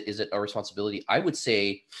saying. Is it our responsibility? I would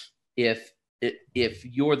say if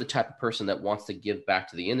you're the type of person that wants to give back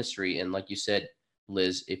to the industry, and like you said,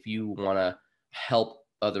 Liz, if you want to help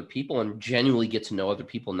other people and genuinely get to know other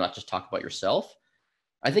people, not just talk about yourself,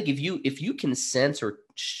 I think if you can sense or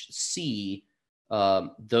see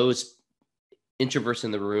those introverts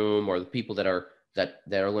in the room or the people that are a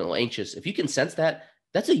little anxious, if you can sense that,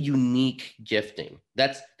 that's a unique gifting.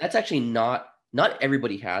 That's actually not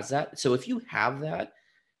everybody has that. So if you have that,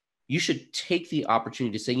 you should take the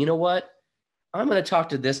opportunity to say, you know what, I'm going to talk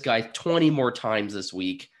to this guy 20 more times this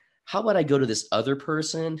week. How about I go to this other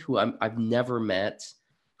person who I've never met,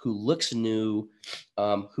 who looks new,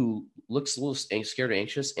 who looks a little scared or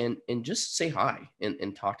anxious, and just say hi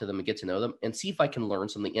and talk to them and get to know them and see if I can learn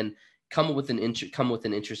something and come up with an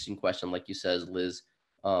interesting question, like you said, Liz,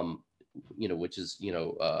 which is,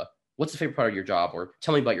 what's the favorite part of your job? Or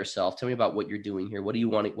tell me about yourself. Tell me about what you're doing here. What do you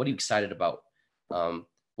want? What are you excited about?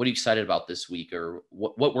 What are you excited about this week? Or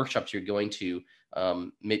what workshops you're going to?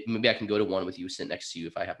 Maybe I can go to one with you, sit next to you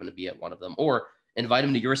if I happen to be at one of them, or invite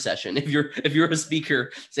them to your session. If you're a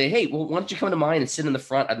speaker, say, hey, well, why don't you come to mine and sit in the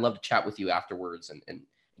front? I'd love to chat with you afterwards and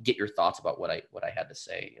get your thoughts about what I had to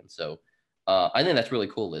say. And so I think that's really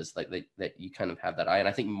cool, Liz, that you kind of have that eye. And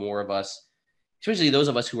I think more of us, especially those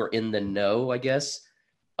of us who are in the know, I guess,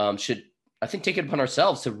 should, I think, take it upon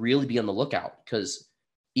ourselves to really be on the lookout, because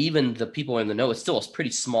even the people in the know, it's still a pretty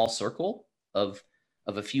small circle of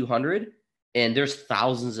a few hundred. And there's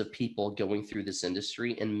thousands of people going through this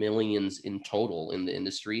industry and millions in total in the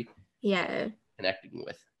industry. Yeah. Connecting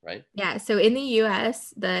with, right? Yeah. So in the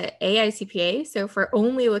US, the AICPA, so for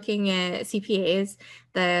only looking at CPAs,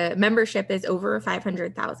 the membership is over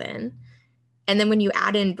 500,000. And then when you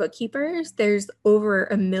add in bookkeepers, there's over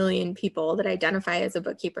 1 million people that identify as a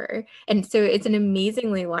bookkeeper. And so it's an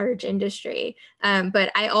amazingly large industry.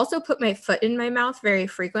 But I also put my foot in my mouth very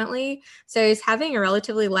frequently. So I was having a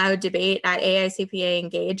relatively loud debate at AICPA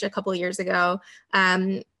Engage a couple of years ago,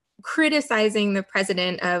 criticizing the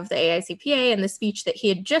president of the AICPA and the speech that he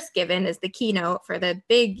had just given as the keynote for the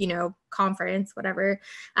big, conference, whatever,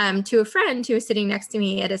 to a friend who was sitting next to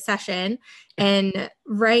me at a session. And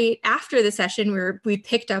right after the session, we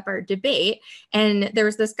picked up our debate, and there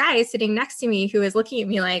was this guy sitting next to me who was looking at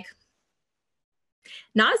me like,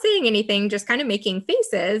 not saying anything, just kind of making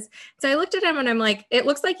faces. So I looked at him and I'm like, it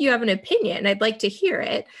looks like you have an opinion. I'd like to hear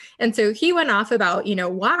it. And so he went off about,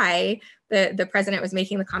 why the president was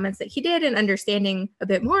making the comments that he did and understanding a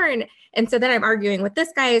bit more. And so then I'm arguing with this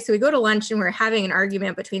guy. So we go to lunch and we're having an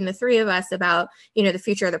argument between the three of us about, the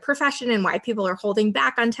future of the profession and why people are holding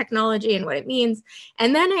back on technology and what it means.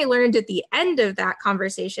 And then I learned at the end of that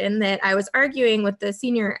conversation that I was arguing with the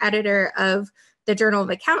senior editor of the Journal of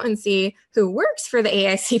Accountancy, who works for the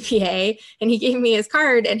AICPA, and he gave me his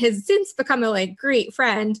card and has since become a great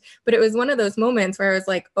friend. But it was one of those moments where I was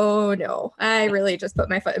like, oh no, I really just put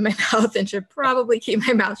my foot in my mouth and should probably keep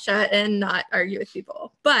my mouth shut and not argue with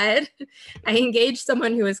people. But I engaged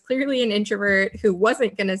someone who was clearly an introvert who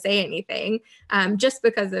wasn't going to say anything just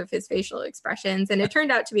because of his facial expressions. And it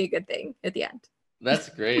turned out to be a good thing at the end. That's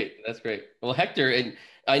great. That's great. Well, Hector, and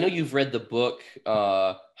I know you've read the book,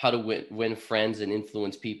 How to Win Friends and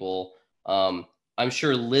Influence People. I'm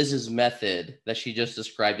sure Liz's method that she just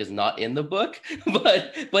described is not in the book,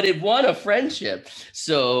 but it won a friendship.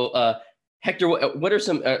 So, Hector, what are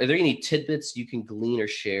are there any tidbits you can glean or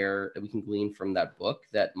share that we can glean from that book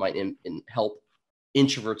that might help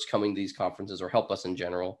introverts coming to these conferences or help us in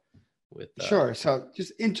general? Sure. So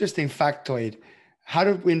just interesting factoid. How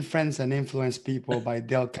to Win Friends and Influence People by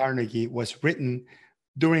Dale Carnegie was written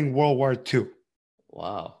during World War II.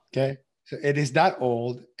 Wow. Okay. So it is that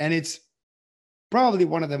old, and it's probably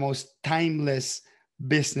one of the most timeless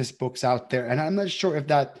business books out there. And I'm not sure if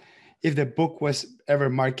the book was ever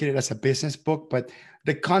marketed as a business book, but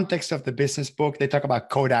the context of the business book, they talk about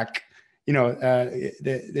Kodak,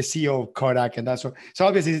 the CEO of Kodak and that sort. So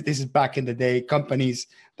obviously this is back in the day, companies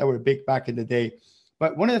that were big back in the day.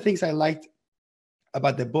 But one of the things I liked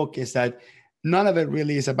about the book is that none of it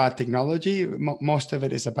really is about technology. Most of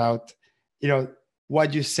it is about,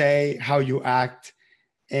 what you say, how you act,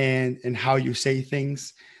 and how you say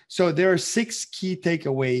things. So there are 6 key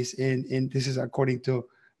takeaways in this is according to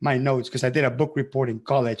my notes, because I did a book report in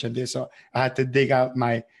college on this. So I had to dig out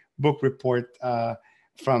my book report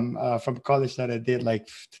from college that I did like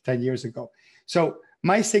 10 years ago. So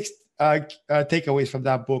my 6 takeaways from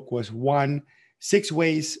that book was: 1, 6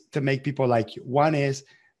 ways to make people like you. 1 is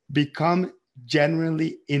become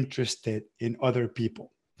genuinely interested in other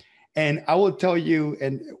people. And I will tell you,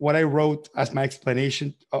 and what I wrote as my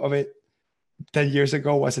explanation of it 10 years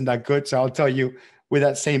ago wasn't that good. So I'll tell you with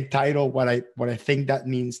that same title what I think that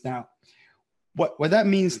means now. What that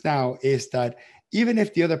means now is that even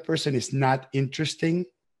if the other person is not interesting,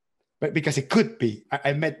 but because it could be,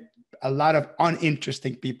 I met a lot of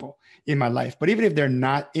uninteresting people in my life, but even if they're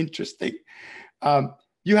not interesting,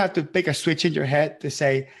 you have to make a switch in your head to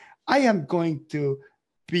say, I am going to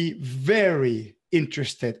be very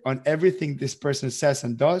interested on everything this person says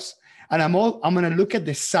and does. And I'm going to look at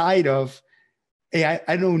the side of, hey,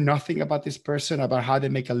 I know nothing about this person, about how they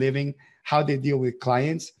make a living, how they deal with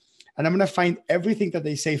clients. And I'm going to find everything that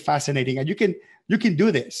they say fascinating. And you can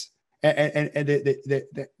do this. And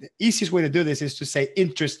the easiest way to do this is to say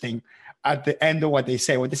interesting at the end of what they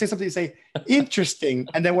say. When they say something, you say interesting.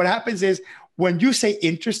 And then what happens is when you say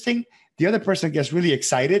interesting, the other person gets really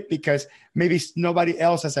excited because maybe nobody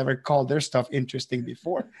else has ever called their stuff interesting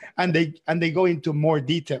before. And they go into more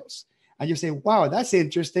details. And you say, wow, that's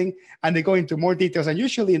interesting. And they go into more details. And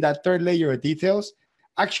usually in that third layer of details,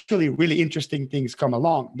 actually really interesting things come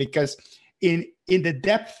along, because in the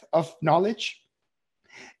depth of knowledge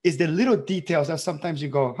is the little details that sometimes you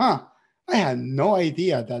go, I had no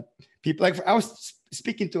idea that people, like I was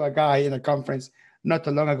speaking to a guy in a conference not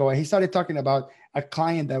too long ago, and he started talking about a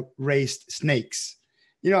client that raised snakes,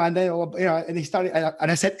 and then, and he started,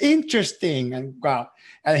 and I said, interesting. And wow.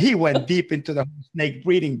 And he went deep into the snake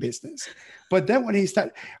breeding business. But then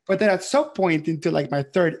at some point into like my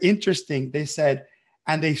third interesting, they said,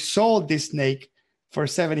 and they sold this snake for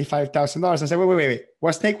 $75,000. I said, wait.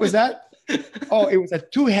 What snake was that? Oh, it was a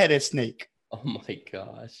 2-headed snake. Oh my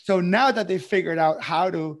gosh. So now that they figured out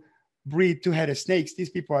how to breed 2-headed snakes,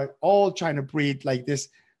 these people are all trying to breed like this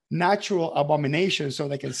natural abomination so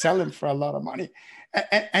they can sell them for a lot of money.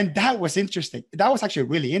 And that was interesting. That was actually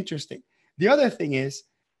really interesting. The other thing is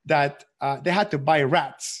that they had to buy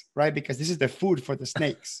rats, right? Because this is the food for the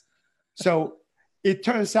snakes. So it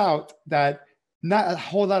turns out that not a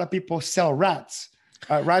whole lot of people sell rats.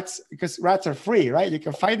 Because rats are free, right? You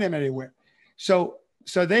can find them anywhere. So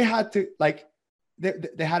they had to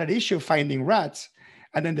they had an issue finding rats.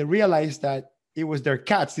 And then they realized that it was their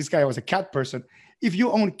cats. This guy was a cat person. If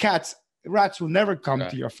you own cats, rats will never come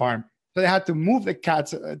to your farm. So they had to move the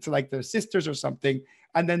cats to like their sisters or something.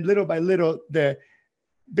 And then little by little,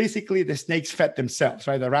 basically the snakes fed themselves,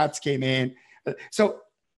 right? The rats came in. So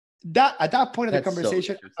that at that point of the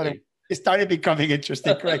conversation, it started becoming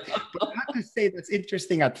interesting, correct? But I have to say that's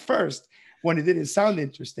interesting at first when it didn't sound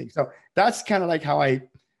interesting. So that's kind of like how I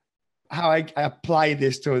apply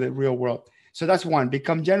this to the real world. So that's 1,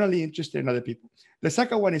 become generally interested in other people. The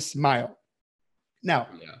second one is smile. Now,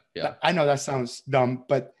 I know that sounds dumb,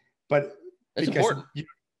 but it's important.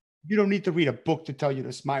 You don't need to read a book to tell you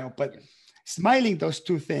to smile, but smiling does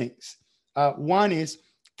 2 things. 1 is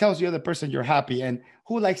tells the other person you're happy, and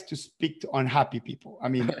who likes to speak to unhappy people? I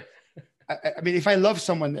mean, if I love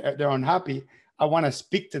someone, they're unhappy, I want to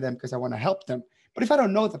speak to them because I want to help them. But if I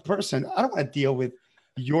don't know the person, I don't want to deal with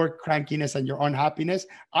your crankiness and your unhappiness.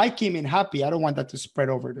 I came in happy. I don't want that to spread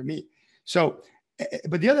over to me. So,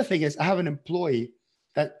 but the other thing is I have an employee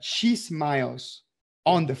that she smiles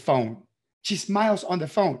on the phone. She smiles on the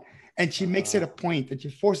phone, and she makes it a point that she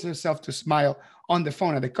forces herself to smile on the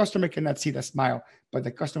phone. And the customer cannot see the smile, but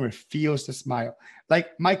the customer feels the smile.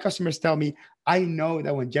 Like my customers tell me, I know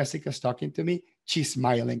that when Jessica's talking to me, she's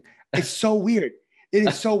smiling. It's so weird. It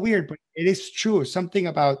is so weird, but it is true. Something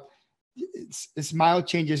about the smile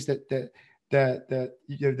changes the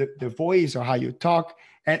voice or how you talk.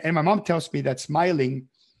 And my mom tells me that smiling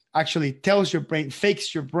actually tells your brain,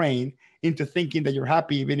 fakes your brain into thinking that you're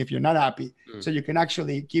happy, even if you're not happy. So you can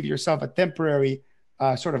actually give yourself a temporary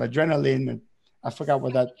sort of adrenaline. And I forgot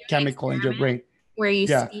what that chemical in your brain. Where you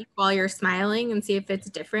speak while you're smiling and see if it's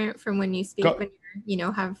different from when you speak when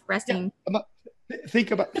you're, have resting. Yeah.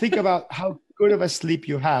 Think about how good of a sleep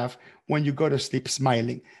you have when you go to sleep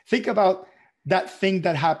smiling. Think about that thing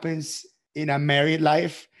that happens in a married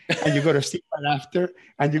life and you go to sleep right after,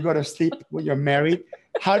 and you go to sleep when you're married.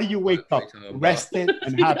 How do you wake up? Rested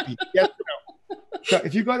and happy. Yes or no? So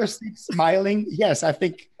if you go to sleep smiling, yes, I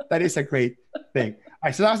think that is a great thing. All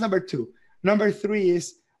right, so that's number 2. Number 3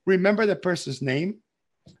 is remember the person's name.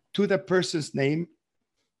 To the person's name,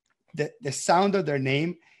 the sound of their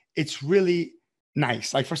name, it's really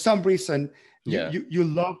nice. Like for some reason, you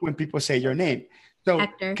love when people say your name. So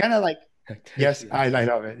kind of like, yes, I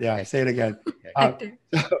love it. Yeah, say it again.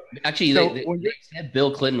 Actually, they said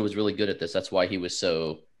Bill Clinton was really good at this. That's why he was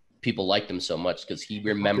people liked him so much, because he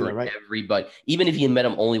remembered everybody. Even if he had met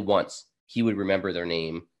him only once, he would remember their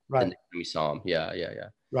name. Right. And we saw him. Yeah.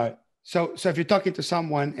 Right. So if you're talking to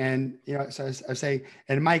someone and, so I say,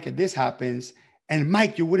 and Mike, this happens, and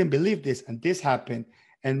Mike, you wouldn't believe this, and this happened.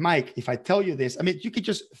 And Mike, if I tell you this, I mean, you could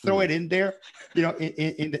just throw it in there,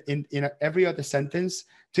 in every other sentence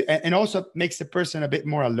and also makes the person a bit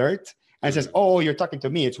more alert and says, oh, you're talking to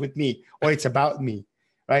me, it's with me, or it's about me.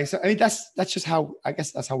 Right. So, I mean, that's just how, I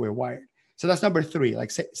guess that's how we're wired. So that's number 3,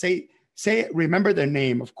 like say, remember their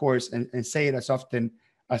name, of course, and say it as often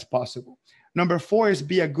as possible. Number 4 is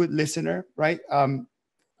be a good listener, right?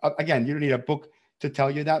 Again, you don't need a book to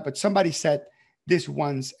tell you that, but somebody said this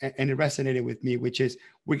once and it resonated with me, which is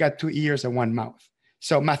we got 2 ears and 1 mouth.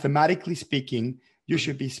 So mathematically speaking, you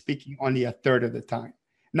should be speaking only a third of the time.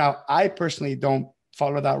 Now, I personally don't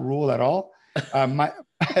follow that rule at all.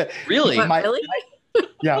 Really?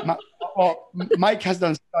 Mike has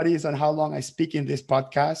done studies on how long I speak in this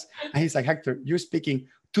podcast. And he's like, Hector, you're speaking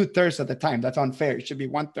 2/3 of the time. That's unfair. It should be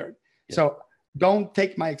 1/3. Yeah. So don't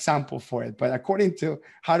take my example for it. But according to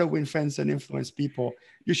How to Win Friends and Influence People,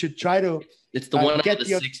 you should try to. It's the one out of the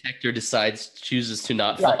 6 Hector chooses to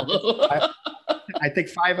not follow. I take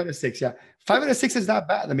 5 out of 6. Yeah. 5 out of 6 is not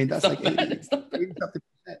bad. I mean, that's like 80%.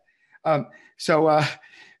 So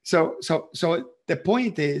the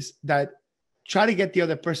point is that try to get the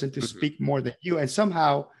other person to speak more than you. And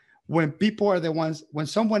somehow when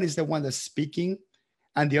someone is the one that's speaking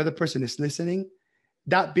and the other person is listening,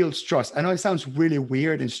 that builds trust. I know it sounds really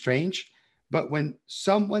weird and strange, but when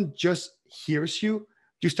someone just hears you,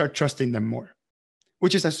 you start trusting them more,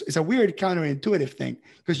 which is it's a weird counterintuitive thing,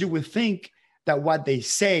 because you would think that what they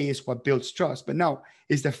say is what builds trust. But no,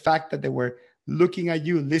 it's the fact that they were looking at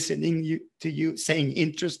you, listening to you, saying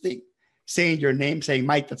interesting, saying your name, saying,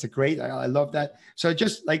 Mike, that's a great, I love that. So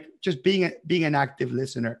just being an active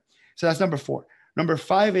listener. So that's number 4. Number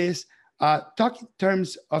 5 is talk in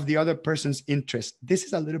terms of the other person's interest. This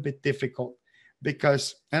is a little bit difficult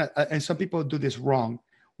because, and some people do this wrong,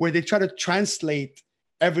 where they try to translate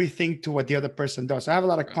everything to what the other person does. I have a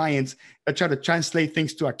lot of clients that try to translate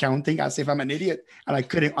things to accounting as if I'm an idiot and I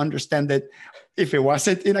couldn't understand it if it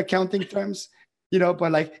wasn't in accounting terms,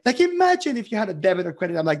 but like imagine if you had a debit or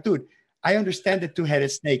credit. I'm like, dude, I understand the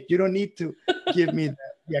 2-headed snake. You don't need to give me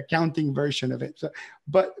the accounting version of it. So,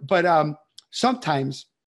 but sometimes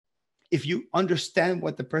if you understand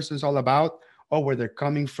what the person is all about, or where they're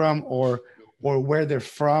coming from, or where they're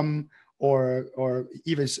from, or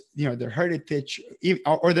even their heritage,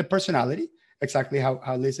 or their personality, exactly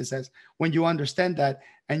how Lisa says, when you understand that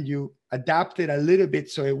and you adapt it a little bit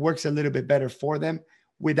so it works a little bit better for them,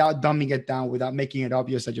 without dumbing it down, without making it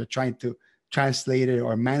obvious that you're trying to translate it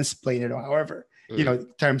or mansplain it, or however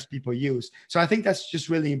terms people use. So I think that's just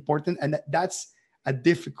really important, and that's a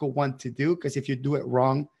difficult one to do, because if you do it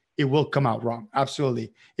wrong, it will come out wrong.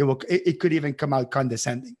 Absolutely, it could even come out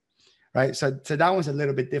condescending, right? So that one's a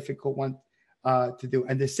little bit difficult one to do.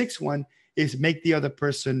 And the 6th one is make the other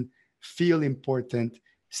person feel important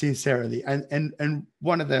sincerely. And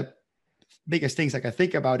one of the biggest things I can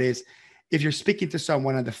think about is, if you're speaking to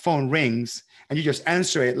someone and the phone rings and you just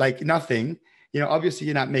answer it like nothing, obviously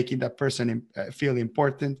you're not making that person feel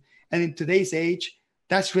important. And in today's age,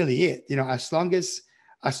 that's really it. As long as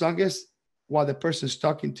while the person's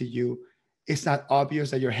talking to you, it's not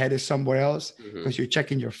obvious that your head is somewhere else because you're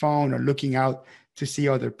checking your phone or looking out to see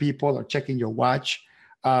other people or checking your watch.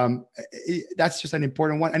 That's just an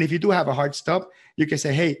important one. And if you do have a hard stop, you can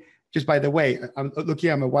say, hey, just by the way, I'm looking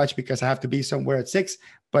at my watch because I have to be somewhere at 6,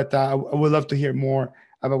 but I would love to hear more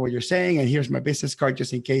about what you're saying. And here's my business card,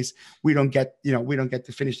 just in case we don't get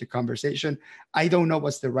to finish the conversation. I don't know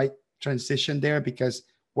what's the right transition there, because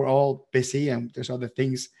we're all busy and there's other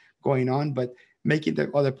things going on, but making the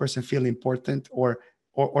other person feel important, or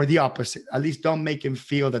the opposite, at least don't make them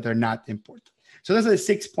feel that they're not important. So those are the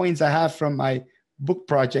 6 points I have from my book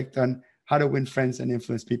project on how to win friends and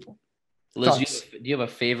influence people. Liz, do you have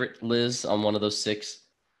a favorite, Liz, on one of those 6?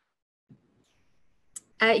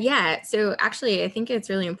 Yeah. So actually, I think it's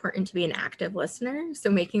really important to be an active listener.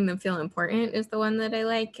 So making them feel important is the one that I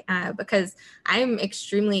like, because I'm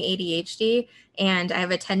extremely ADHD and I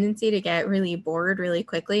have a tendency to get really bored really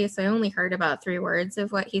quickly. So I only heard about 3 words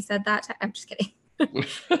of what he said that time. I'm just kidding.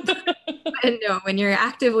 And no, when you're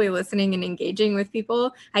actively listening and engaging with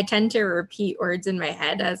people, I tend to repeat words in my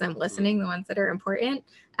head as I'm listening, the ones that are important.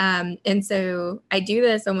 And so I do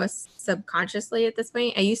this almost subconsciously at this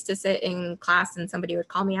point. I used to sit in class and somebody would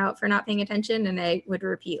call me out for not paying attention, and I would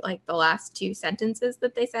repeat like the last 2 sentences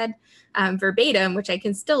that they said verbatim, which I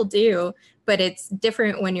can still do, but it's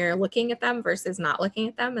different when you're looking at them versus not looking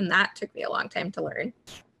at them. And that took me a long time to learn.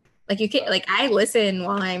 Like you can't, like I listen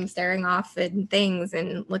while I'm staring off at things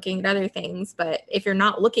and looking at other things, but if you're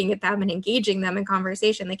not looking at them and engaging them in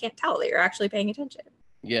conversation, they can't tell that you're actually paying attention.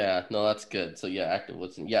 Yeah, no, that's good. So yeah, active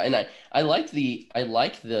listening. Yeah, and I like the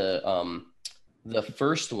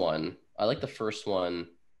first one. I like the first one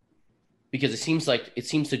because it seems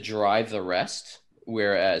to drive the rest.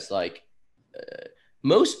 Whereas like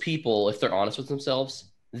most people, if they're honest with themselves,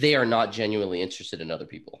 they are not genuinely interested in other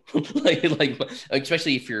people. like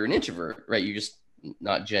especially if you're an introvert, right? You're just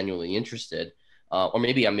not genuinely interested. Or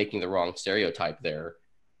maybe I'm making the wrong stereotype there.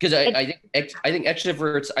 Because I think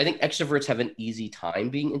extroverts have an easy time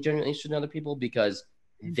being genuinely interested in other people because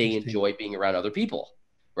they enjoy being around other people,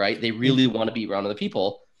 right? They really want to be around other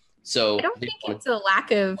people. So I don't think it's a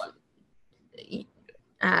lack of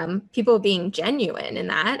people being genuine in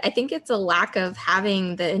that. I think it's a lack of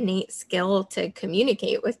having the innate skill to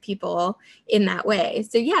communicate with people in that way.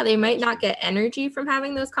 So yeah, they might not get energy from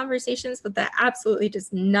having those conversations, but that absolutely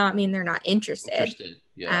does not mean they're not interested.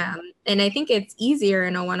 Yeah. And I think it's easier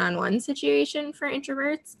in a one-on-one situation for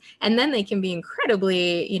introverts, and then they can be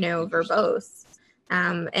incredibly, verbose.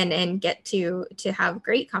 And get to have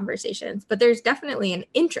great conversations. But there's definitely an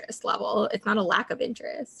interest level. It's not a lack of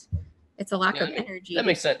interest. It's a lack of energy. That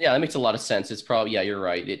makes sense. Yeah, that makes a lot of sense. It's probably, yeah, you're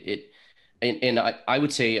right. And I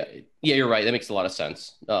would say, yeah, you're right. That makes a lot of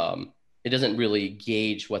sense. It doesn't really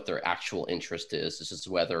gauge what their actual interest is. It's just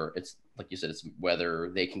whether it's, like you said, it's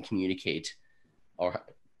whether they can communicate or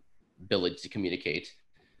ability to communicate.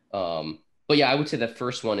 But yeah, I would say that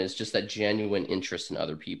first one is just that genuine interest in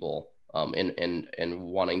other people, and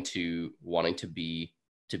wanting to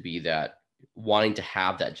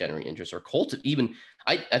have that genuine interest, or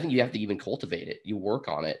I think you have to even cultivate it. You work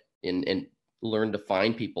on it and learn to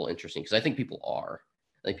find people interesting. Because I think people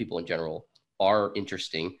in general are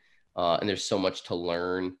interesting, and there's so much to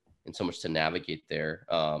learn and so much to navigate there.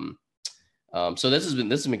 So this has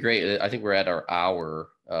been great. I think we're at our hour.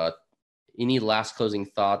 Any last closing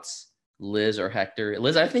thoughts, Liz or Hector?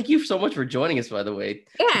 Liz, I thank you so much for joining us, by the way.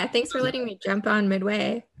 Yeah, thanks for letting me jump on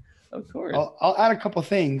midway. Of course. I'll add a couple of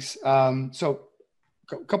things. So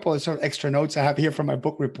a couple of sort of extra notes I have here from my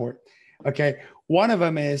book report. Okay. One of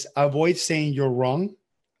them is avoid saying you're wrong.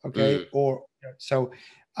 Okay. I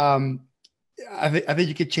think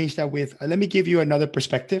you could change that with, let me give you another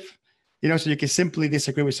perspective, so you can simply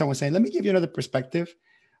disagree with someone saying, let me give you another perspective.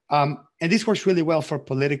 And this works really well for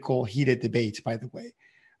political heated debates, by the way,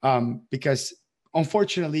 because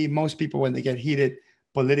unfortunately, most people, when they get heated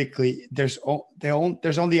politically, there's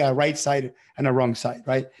only a right side and a wrong side.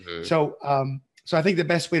 Right. Mm-hmm. So I think the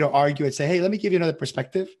best way to argue is say, hey, let me give you another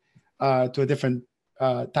perspective to a different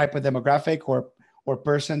type of demographic or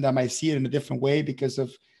person that might see it in a different way because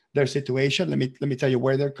of their situation. Let me tell you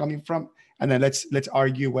where they're coming from, and then let's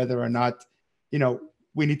argue whether or not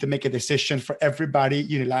we need to make a decision for everybody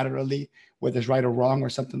unilaterally, whether it's right or wrong or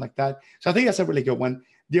something like that. So I think that's a really good one.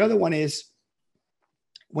 The other one is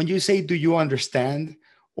when you say, "Do you understand?"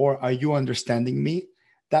 or "Are you understanding me?"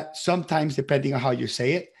 That sometimes, depending on how you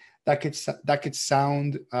say it, that could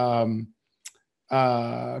sound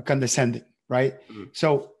condescending, right? Mm-hmm.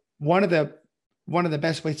 So one of the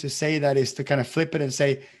best ways to say that is to kind of flip it and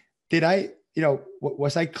say, did I,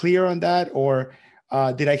 was I clear on that? Or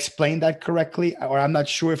did I explain that correctly? Or I'm not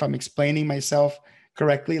sure if I'm explaining myself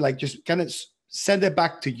correctly. Like just kind of send it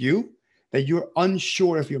back to you that you're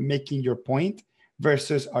unsure if you're making your point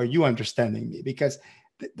versus are you understanding me? Because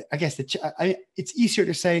I guess it's easier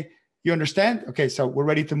to say, you understand? Okay, so we're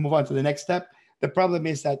ready to move on to the next step. The problem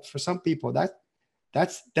is that for some people,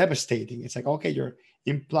 that's devastating. It's like, okay, you're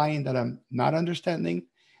implying that I'm not understanding.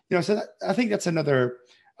 So I think that's another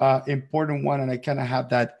important one, and I kind of have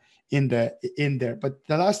that in there. But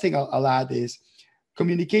the last thing I'll add is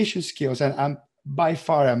communication skills, and I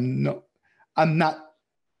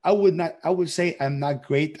would say I'm not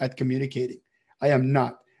great at communicating. I am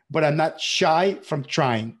not, but I'm not shy from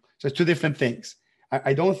trying. So it's two different things.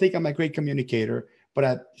 I don't think I'm a great communicator, but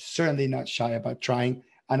I'm certainly not shy about trying.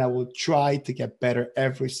 and I will try to get better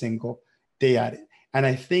every single day at it. And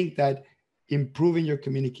I think that improving your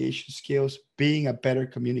communication skills, being a better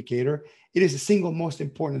communicator, it is the single most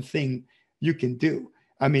important thing you can do.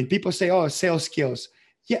 I mean, people say, oh, sales skills.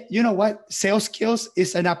 Yeah, you know what? Sales skills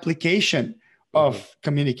is an application of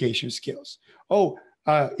communication skills. Oh,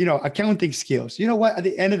 accounting skills. You know what? At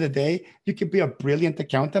the end of the day, you can be a brilliant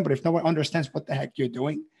accountant, but if no one understands what the heck you're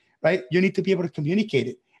doing, right? You need to be able to communicate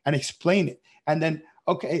it and explain it. And then,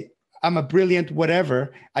 okay, I'm a brilliant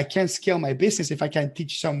whatever. I can't scale my business if I can't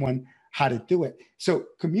teach someone how to do it. So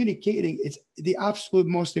communicating is the absolute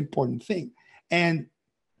most important thing. And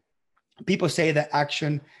people say that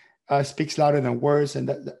action speaks louder than words. And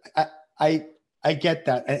I get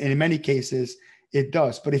that. And in many cases, it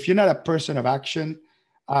does. But if you're not a person of action,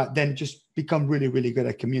 then just become really, really good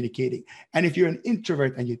at communicating. And if you're an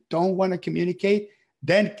introvert and you don't want to communicate,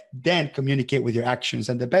 then communicate with your actions.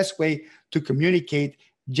 And the best way to communicate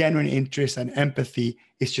genuine interest and empathy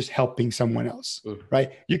is just helping someone else,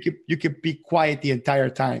 right? You could be quiet the entire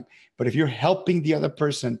time, but if you're helping the other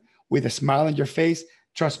person with a smile on your face,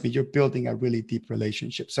 trust me, you're building a really deep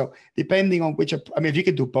relationship. So depending on if you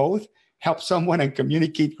can do both, help someone and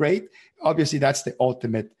communicate great, obviously that's the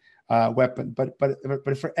ultimate weapon.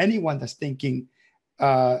 But for anyone that's thinking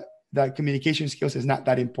that communication skills is not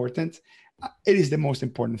that important, it is the most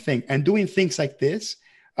important thing. And doing things like this,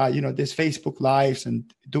 this Facebook Lives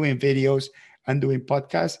and doing videos and doing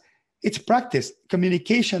podcasts, it's practice.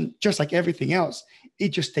 Communication, just like everything else, it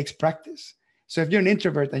just takes practice. So if you're an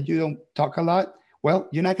introvert and you don't talk a lot, well,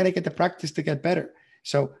 you're not going to get the practice to get better.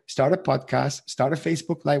 So start a podcast, start a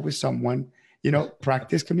Facebook Live with someone,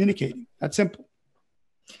 practice communicating. That's simple.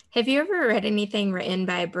 Have you ever read anything written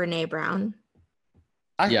by Brené Brown?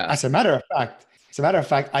 Yeah. As a matter of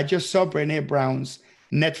fact, I just saw Brené Brown's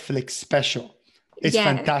Netflix special. It's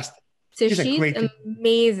fantastic. So she's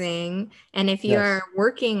amazing. And if you are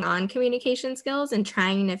working on communication skills and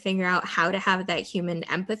trying to figure out how to have that human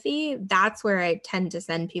empathy, that's where I tend to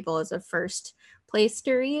send people as a first place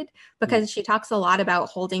to read, because she talks a lot about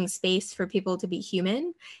holding space for people to be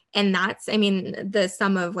human. And that's, the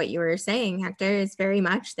sum of what you were saying, Hector, is very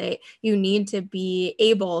much that you need to be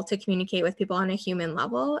able to communicate with people on a human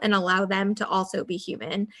level and allow them to also be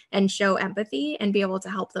human and show empathy and be able to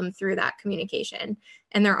help them through that communication.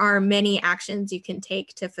 And there are many actions you can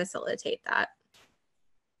take to facilitate that.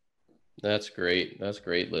 That's great. That's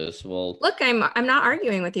great, Liz. Well, look, I'm not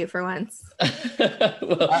arguing with you for once.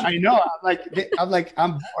 Well, I know.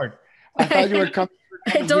 I'm bored. I thought you were coming.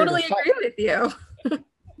 I totally agree with you.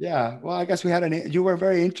 Yeah. Well, I guess you were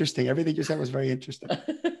very interesting. Everything you said was very interesting.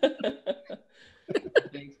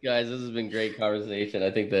 Thanks, guys. This has been great conversation.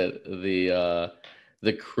 I think that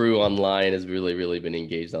the crew online has really, really been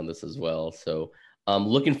engaged on this as well. So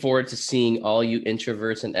looking forward to seeing all you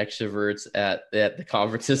introverts and extroverts at the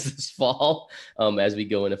conferences this fall as we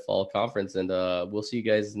go into fall conference. And we'll see you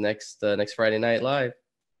guys next Friday night live.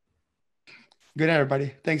 Good night,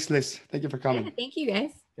 everybody. Thanks, Liz. Thank you for coming. Yeah, thank you,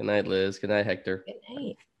 guys. Good night, Liz. Good night, Hector. Good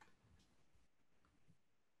night.